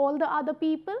from all the other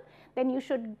people, then you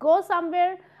should go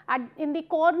somewhere in the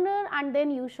corner and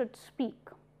then you should speak.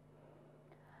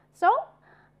 So,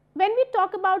 When we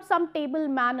talk about some table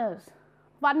manners,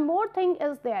 one more thing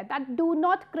is there, that do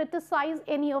not criticize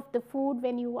any of the food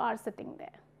when you are sitting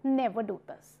there. Never do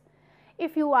this.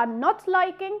 If you are not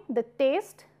liking the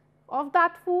taste of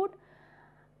that food,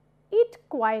 eat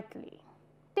quietly.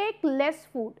 Take less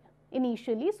food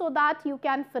initially so that you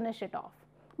can finish it off.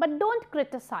 But don't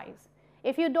criticize.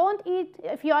 If you don't eat,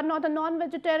 if you are not a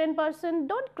non-vegetarian person,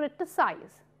 don't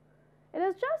criticize. It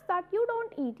is just that you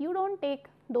don't eat, you don't take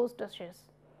those dishes.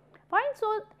 Fine.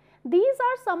 So, these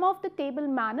are some of the table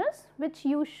manners which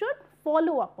you should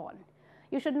follow upon.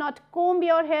 You should not comb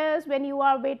your hairs when you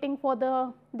are waiting for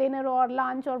the dinner or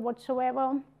lunch or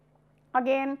whatsoever.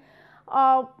 Again,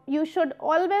 you should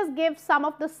always give some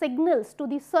of the signals to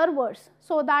the servers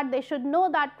so that they should know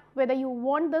that whether you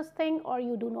want this thing or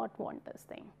you do not want this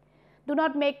thing. Do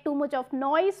not make too much of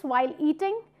noise while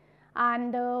eating,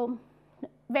 and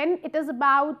when it is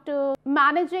about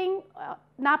managing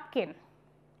napkin,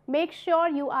 make sure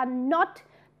you are not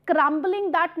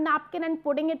crumbling that napkin and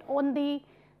putting it on the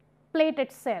plate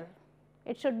itself.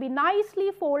 It should be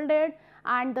nicely folded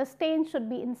and the stain should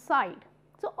be inside.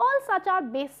 So, all such are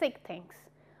basic things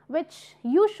which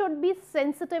you should be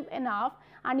sensitive enough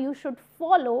and you should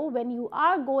follow when you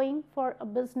are going for a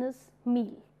business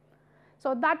meal.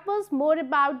 So, that was more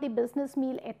about the business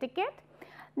meal etiquette.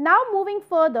 Now, moving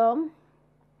further,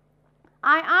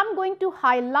 I am going to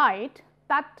highlight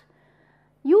that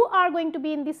you are going to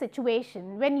be in the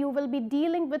situation when you will be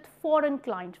dealing with foreign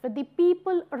clients, with the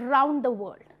people around the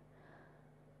world.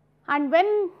 And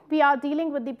when we are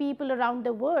dealing with the people around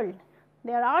the world,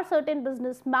 there are certain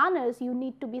business manners you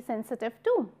need to be sensitive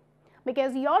to,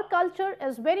 because your culture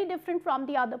is very different from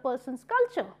the other person's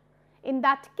culture. In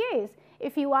that case,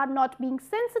 if you are not being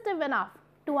sensitive enough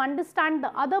to understand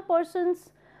the other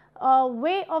person's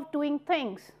way of doing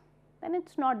things, then it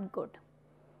is not good.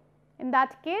 In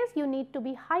that case, you need to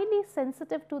be highly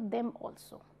sensitive to them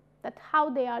also, that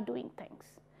how they are doing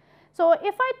things. So,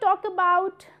 if I talk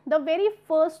about the very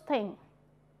first thing,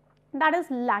 that is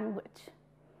language.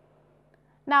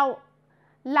 Now,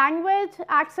 language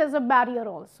acts as a barrier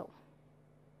also,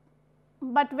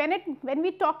 but when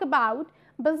we talk about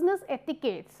business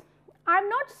etiquettes, I am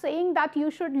not saying that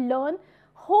you should learn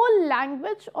whole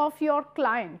language of your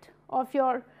client, of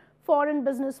your foreign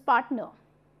business partner.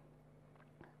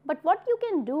 But what you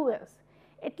can do is,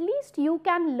 at least you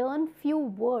can learn few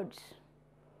words,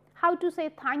 how to say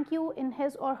thank you in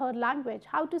his or her language,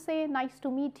 how to say nice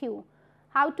to meet you,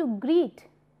 how to greet,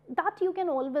 that you can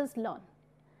always learn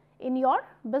in your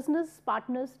business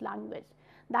partner's language.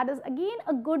 That is again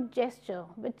a good gesture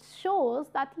which shows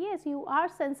that yes, you are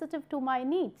sensitive to my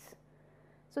needs.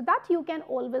 So, that you can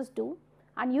always do,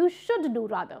 and you should do,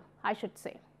 rather I should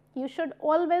say. You should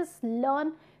always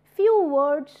learn few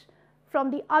words from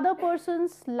the other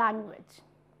person's language.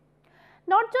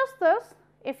 Not just this,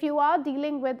 if you are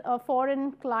dealing with a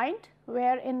foreign client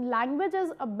wherein language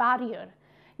is a barrier,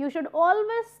 you should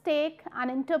always take an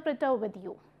interpreter with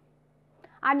you,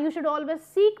 and you should always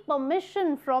seek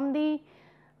permission from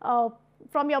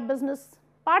your business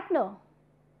partner,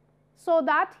 so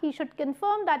that he should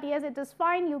confirm that yes, it is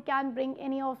fine, you can bring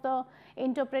any of the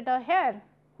interpreter here,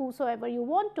 whosoever you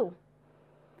want to.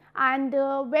 And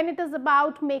when it is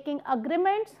about making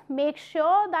agreements, make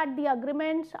sure that the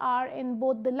agreements are in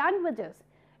both the languages.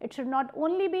 It should not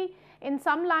only be in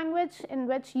some language in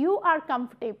which you are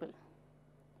comfortable.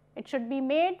 It should be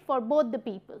made for both the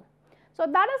people. So,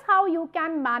 that is how you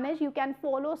can manage, you can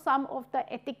follow some of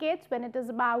the etiquettes when it is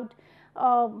about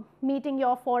meeting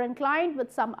your foreign client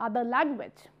with some other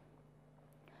language.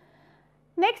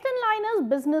 Next in line is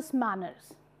business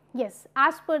manners. Yes,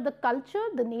 as per the culture,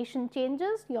 the nation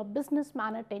changes, your business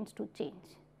manner tends to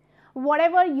change.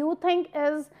 Whatever you think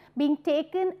is being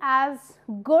taken as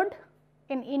good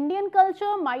in Indian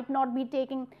culture might not be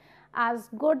taken as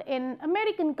good in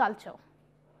American culture.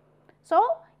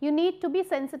 So, you need to be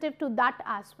sensitive to that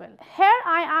as well. Here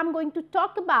I am going to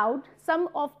talk about some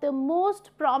of the most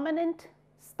prominent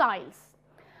styles.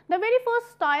 The very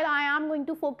first style I am going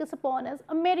to focus upon is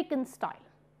American style.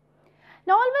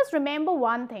 Now, always remember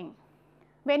one thing,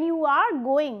 when you are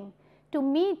going to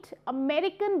meet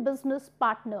American business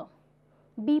partner,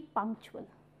 be punctual.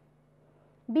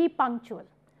 Be punctual.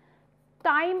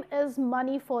 Time is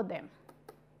money for them.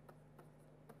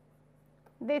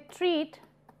 They treat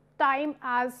time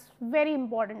as very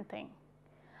important thing.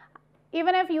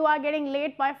 Even if you are getting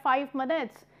late by 5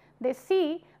 minutes, they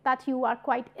see that you are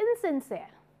quite insincere.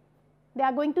 They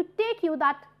are going to take you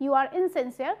that you are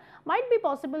insincere. Might be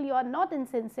possible you are not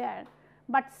insincere,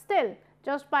 but still,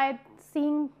 just by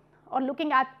seeing or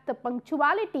looking at the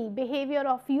punctuality behavior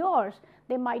of yours,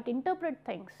 they might interpret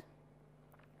things.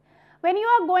 When you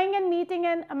are going and meeting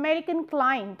an American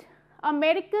client,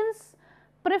 Americans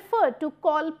prefer to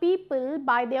call people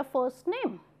by their first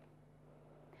name.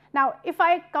 Now, if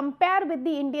I compare with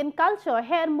the Indian culture,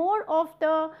 here more of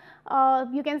the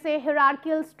you can say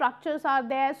hierarchical structures are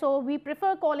there. So, we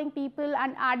prefer calling people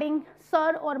and adding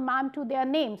sir or ma'am to their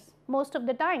names most of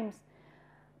the times.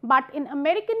 But in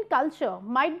American culture,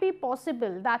 might be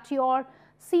possible that your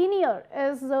senior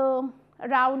is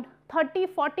around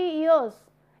 30-40 years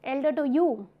elder to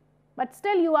you, but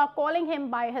still you are calling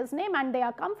him by his name and they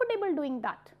are comfortable doing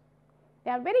that. They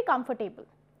are very comfortable.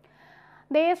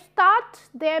 They start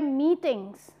their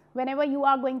meetings whenever you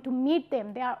are going to meet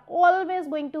them. They are always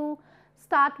going to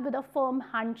start with a firm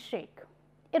handshake,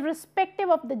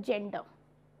 irrespective of the gender.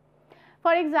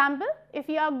 For example, if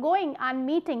you are going and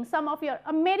meeting some of your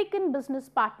American business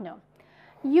partner,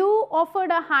 you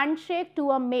offered a handshake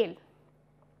to a male,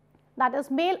 that is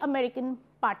male American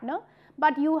partner,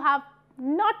 but you have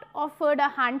not offered a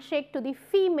handshake to the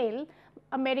female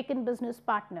American business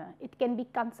partner. It can be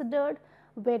considered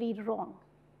very wrong.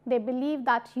 They believe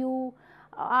that you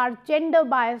are gender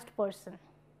biased person,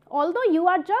 although you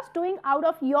are just doing out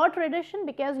of your tradition,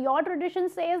 because your tradition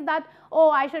says that,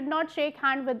 oh, I should not shake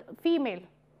hand with female.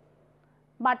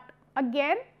 But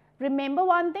again, remember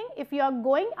one thing, if you are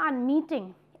going and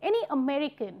meeting any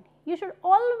American, you should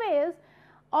always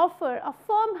offer a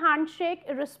firm handshake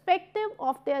irrespective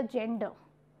of their gender.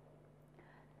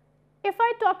 If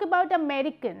I talk about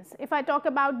Americans, if I talk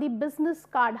about the business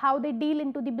card, how they deal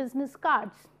into the business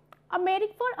cards, for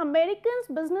Americans,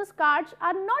 business cards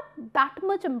are not that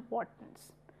much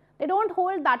importance. They don't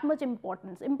hold that much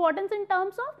importance. Importance in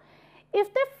terms of,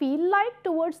 if they feel like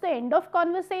towards the end of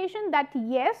conversation that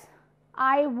yes,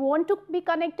 I want to be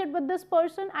connected with this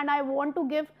person and I want to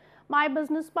give my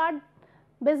business card,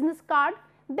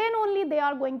 then only they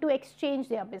are going to exchange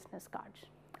their business cards.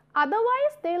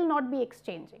 Otherwise, they will not be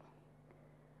exchanging.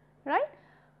 Right?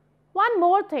 One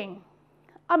more thing,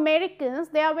 Americans,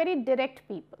 they are very direct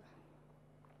people,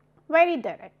 very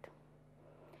direct.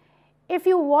 If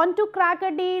you want to crack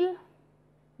a deal,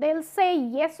 they will say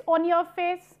yes on your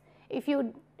face. If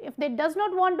they does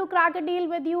not want to crack a deal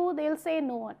with you, they will say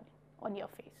no on your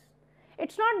face.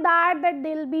 It's not that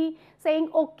they will be saying,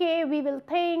 okay, we will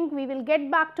think, we will get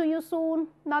back to you soon,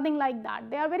 nothing like that.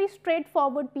 They are very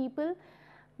straightforward people,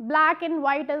 black and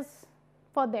white is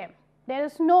for them. There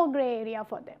is no gray area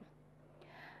for them.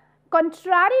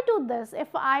 Contrary to this, if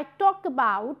I talk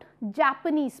about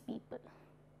Japanese people,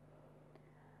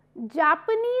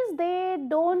 Japanese, they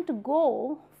don't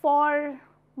go for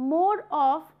more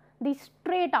of the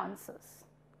straight answers.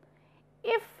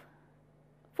 If,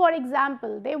 for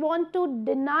example, they want to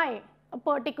deny a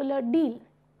particular deal,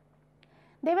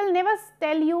 they will never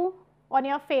tell you on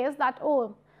your face that,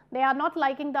 oh, they are not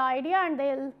liking the idea and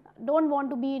they don't want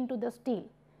to be into this deal.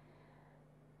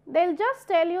 They will just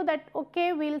tell you that,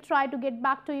 okay, we will try to get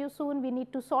back to you soon, we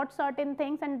need to sort certain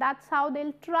things, and that is how they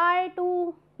will try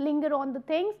to linger on the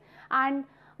things, and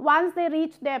once they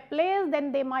reach their place,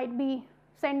 then they might be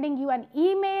sending you an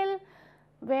email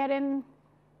wherein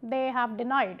they have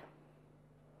denied.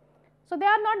 So, they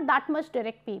are not that much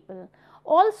direct people.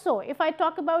 Also, if I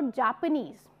talk about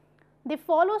Japanese, they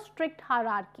follow strict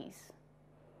hierarchies.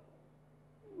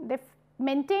 They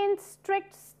maintain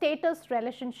strict status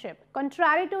relationship.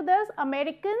 Contrary to this,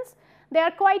 Americans, they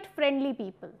are quite friendly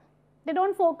people. They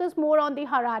don't focus more on the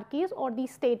hierarchies or the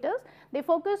status, they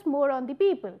focus more on the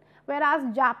people.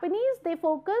 Whereas Japanese,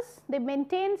 they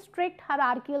maintain strict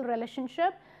hierarchical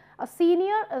relationship. A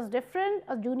senior is different,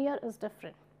 a junior is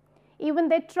different. Even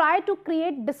they try to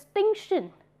create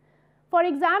distinction. For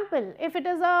example, if it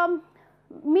is a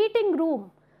meeting room,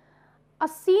 a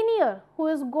senior who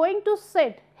is going to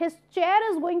sit, his chair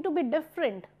is going to be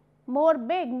different, more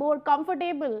big, more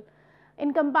comfortable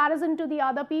in comparison to the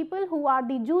other people who are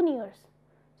the juniors.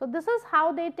 So, this is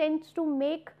how they tend to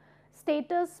make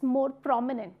status more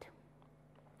prominent.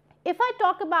 If I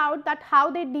talk about that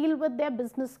how they deal with their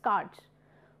business cards,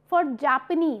 for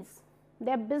Japanese,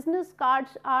 their business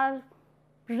cards are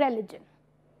religion.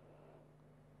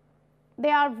 They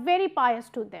are very pious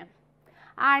to them.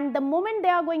 And the moment they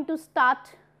are going to start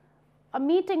a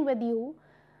meeting with you,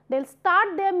 they will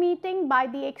start their meeting by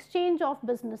the exchange of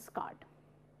business card.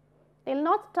 They will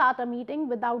not start a meeting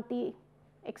without the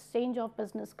exchange of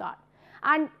business card.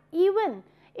 And even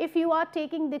if you are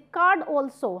taking the card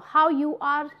also, how you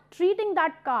are treating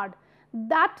that card,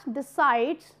 that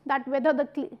decides that whether the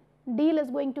deal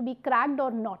is going to be cracked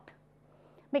or not.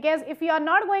 Because if you are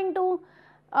not going to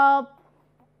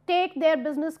take their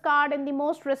business card in the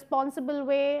most responsible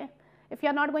way, if you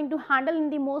are not going to handle in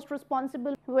the most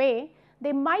responsible way,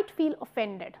 they might feel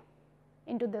offended.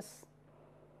 into this.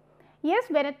 Yes,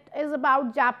 when it is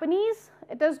about Japanese,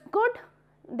 it is good,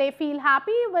 they feel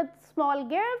happy with small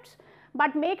gifts,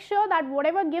 but make sure that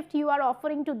whatever gift you are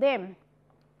offering to them,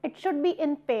 it should be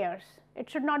in pairs, it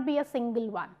should not be a single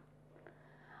one.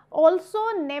 Also,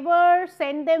 never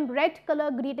send them red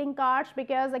color greeting cards,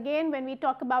 because again when we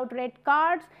talk about red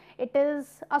cards, it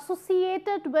is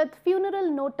associated with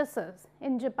funeral notices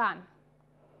in Japan.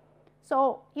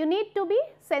 So, you need to be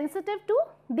sensitive to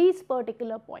these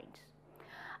particular points.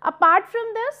 Apart from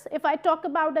this, if I talk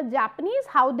about the Japanese,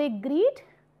 how they greet,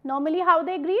 normally how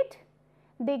they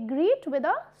greet with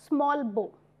a small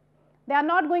bow. They are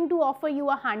not going to offer you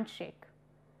a handshake,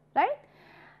 right?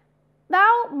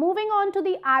 Now, moving on to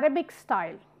the Arabic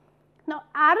style. Now,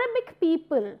 Arabic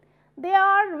people, they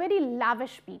are very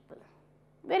lavish people,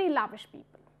 very lavish people.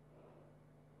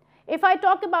 If I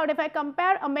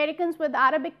compare Americans with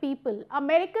Arabic people,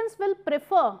 Americans will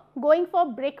prefer going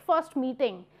for breakfast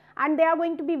meeting, and they are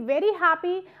going to be very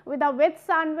happy with a veg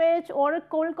sandwich or a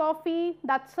cold coffee,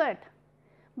 that's it.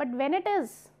 But when it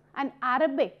is an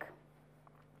Arabic,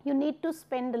 you need to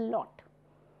spend a lot.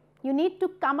 You need to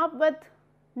come up with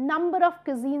number of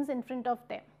cuisines in front of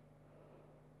them.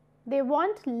 They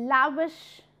want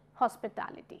lavish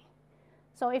hospitality.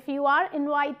 So, if you are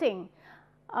inviting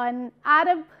an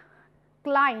Arab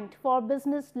client for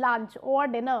business lunch or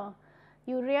dinner,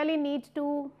 you really need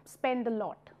to spend a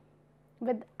lot.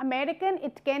 With American,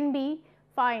 it can be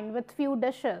fine with few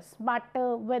dishes, but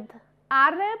with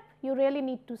Arab, you really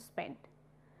need to spend.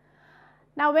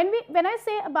 Now, when I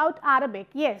say about Arabic,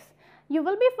 yes, you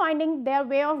will be finding their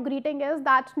way of greeting is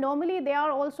that normally they are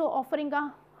also offering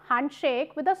a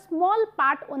handshake with a small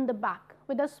pat on the back,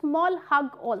 with a small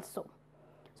hug also.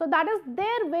 So, that is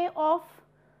their way of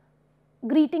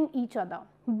greeting each other.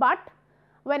 But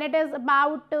when it is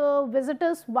about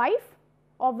visitor's wife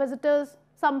or visitors,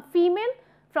 some female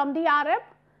from the Arab,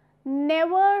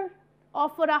 never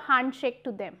offer a handshake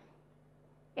to them.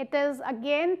 It is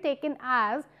again taken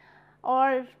as,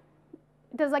 or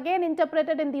it is again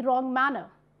interpreted in the wrong manner.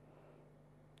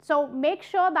 So, make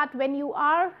sure that when you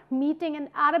are meeting an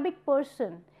Arabic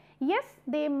person, yes,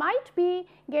 they might be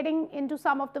getting into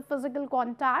some of the physical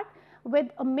contact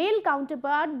with a male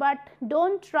counterpart, but do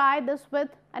not try this with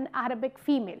an Arabic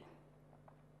female.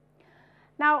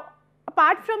 Now,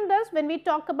 apart from this, when we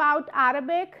talk about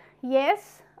Arabic,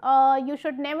 yes, you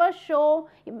should never show,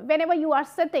 whenever you are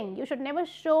sitting, you should never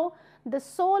show the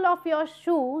sole of your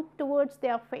shoe towards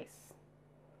their face.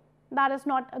 That is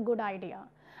not a good idea.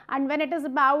 And when it is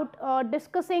about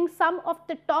discussing some of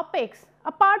the topics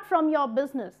apart from your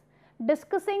business,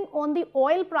 discussing on the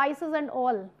oil prices and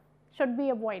all should be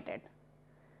avoided.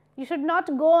 You should not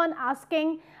go on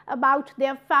asking about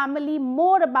their family,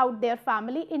 more about their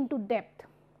family into depth.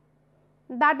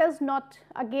 That is not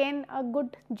again a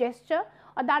good gesture,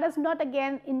 or that is not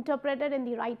again interpreted in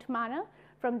the right manner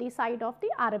from the side of the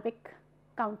Arabic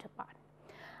counterpart.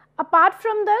 Apart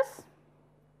from this,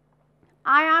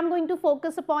 I am going to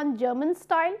focus upon German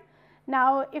style.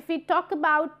 Now, if we talk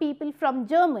about people from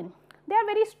German, they are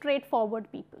very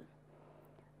straightforward people.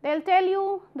 They will tell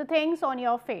you the things on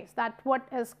your face, that what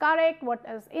is correct, what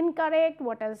is incorrect,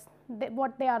 what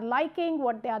they are liking,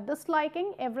 what they are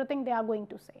disliking, everything they are going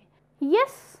to say.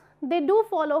 Yes, they do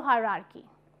follow hierarchy,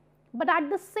 but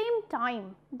at the same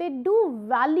time, they do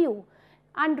value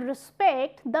and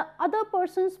respect the other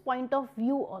person's point of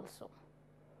view also.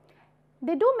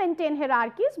 They do maintain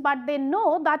hierarchies, but they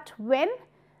know that when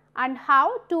and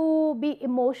how to be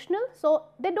emotional. So,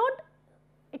 they do not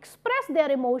express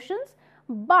their emotions,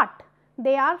 but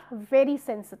they are very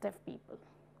sensitive people.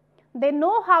 They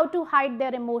know how to hide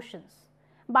their emotions,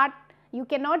 but you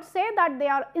cannot say that they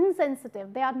are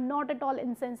insensitive. They are not at all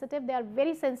insensitive. They are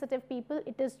very sensitive people.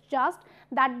 It is just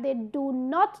that they do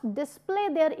not display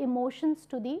their emotions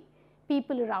to the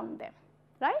people around them,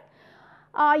 right?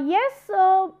 Yes,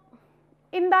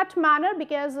 in that manner,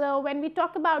 because when we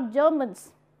talk about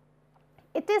Germans,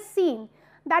 it is seen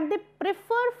that they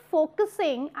prefer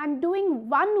focusing and doing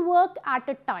one work at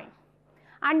a time,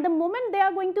 and the moment they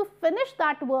are going to finish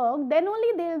that work, then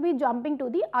only they will be jumping to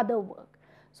the other work.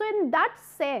 So, in that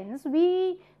sense,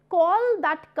 we call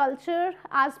that culture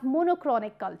as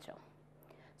monochronic culture.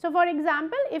 So, for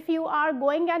example, if you are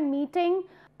going and meeting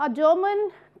a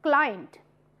German client,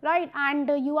 right, and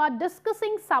you are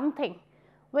discussing something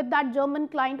with that German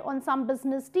client on some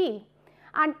business deal,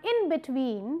 and in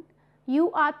between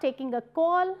you are taking a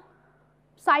call,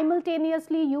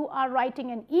 simultaneously you are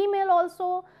writing an email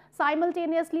also,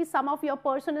 simultaneously some of your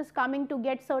person is coming to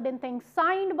get certain things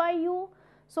signed by you.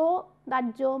 So,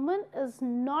 that German is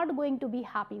not going to be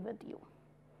happy with you,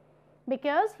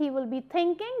 because he will be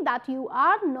thinking that you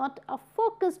are not a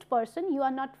focused person, you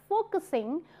are not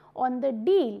focusing on the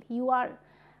deal, you are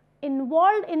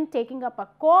involved in taking up a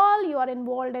call, you are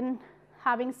involved in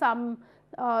having some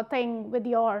thing with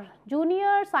your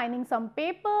junior, signing some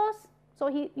papers. So,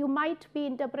 you might be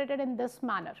interpreted in this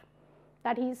manner,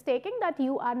 that he is taking that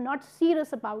you are not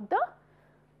serious about the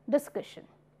discussion.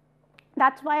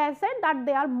 That is why I said that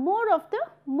they are more of the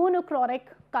monochronic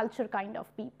culture kind of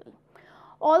people.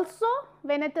 Also,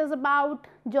 when it is about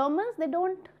Germans, they do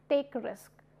not take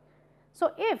risk.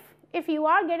 So, if you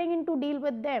are getting into deal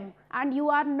with them and you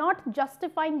are not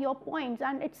justifying your points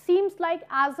and it seems like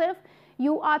as if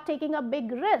you are taking a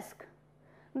big risk,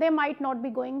 they might not be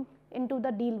going into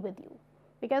the deal with you,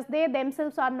 because they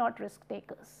themselves are not risk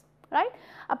takers, right.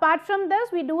 Apart from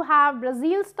this, we do have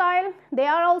Brazil style. They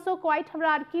are also quite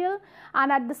hierarchical,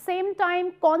 and at the same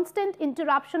time constant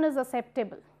interruption is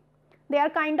acceptable. They are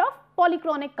kind of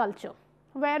polychronic culture,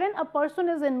 wherein a person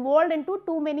is involved into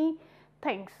too many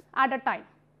things at a time,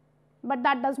 but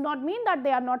that does not mean that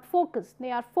they are not focused,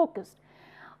 they are focused.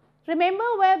 Remember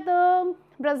where the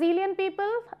Brazilian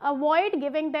people avoid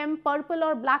giving them purple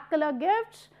or black color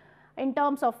gifts in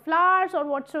terms of flowers or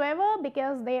whatsoever,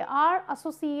 because they are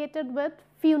associated with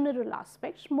funeral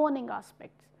aspects, mourning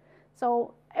aspects.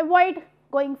 So, avoid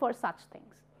going for such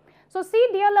things. So, see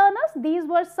dear learners, these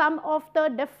were some of the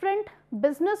different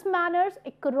business manners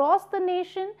across the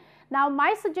nation. Now,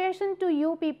 my suggestion to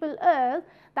you people is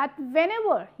that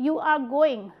whenever you are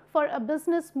going for a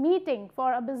business meeting,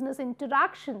 for a business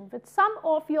interaction with some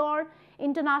of your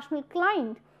international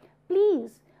client,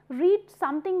 please read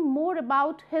something more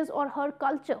about his or her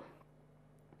culture,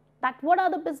 that what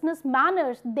are the business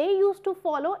manners they used to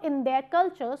follow in their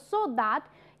culture, so that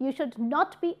you should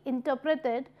not be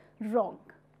interpreted wrong.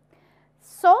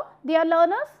 So, dear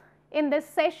learners, in this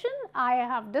session I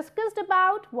have discussed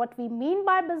about what we mean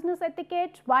by business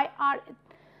etiquette, why are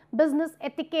business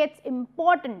etiquettes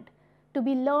important to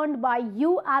be learned by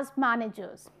you as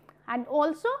managers, and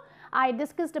also I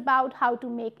discussed about how to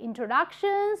make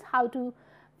introductions, how to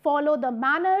follow the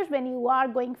manners when you are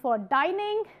going for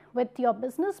dining with your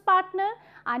business partner,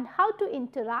 and how to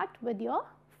interact with your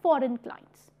foreign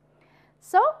clients.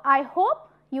 So, I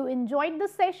hope you enjoyed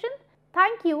this session.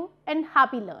 Thank you and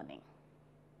happy learning.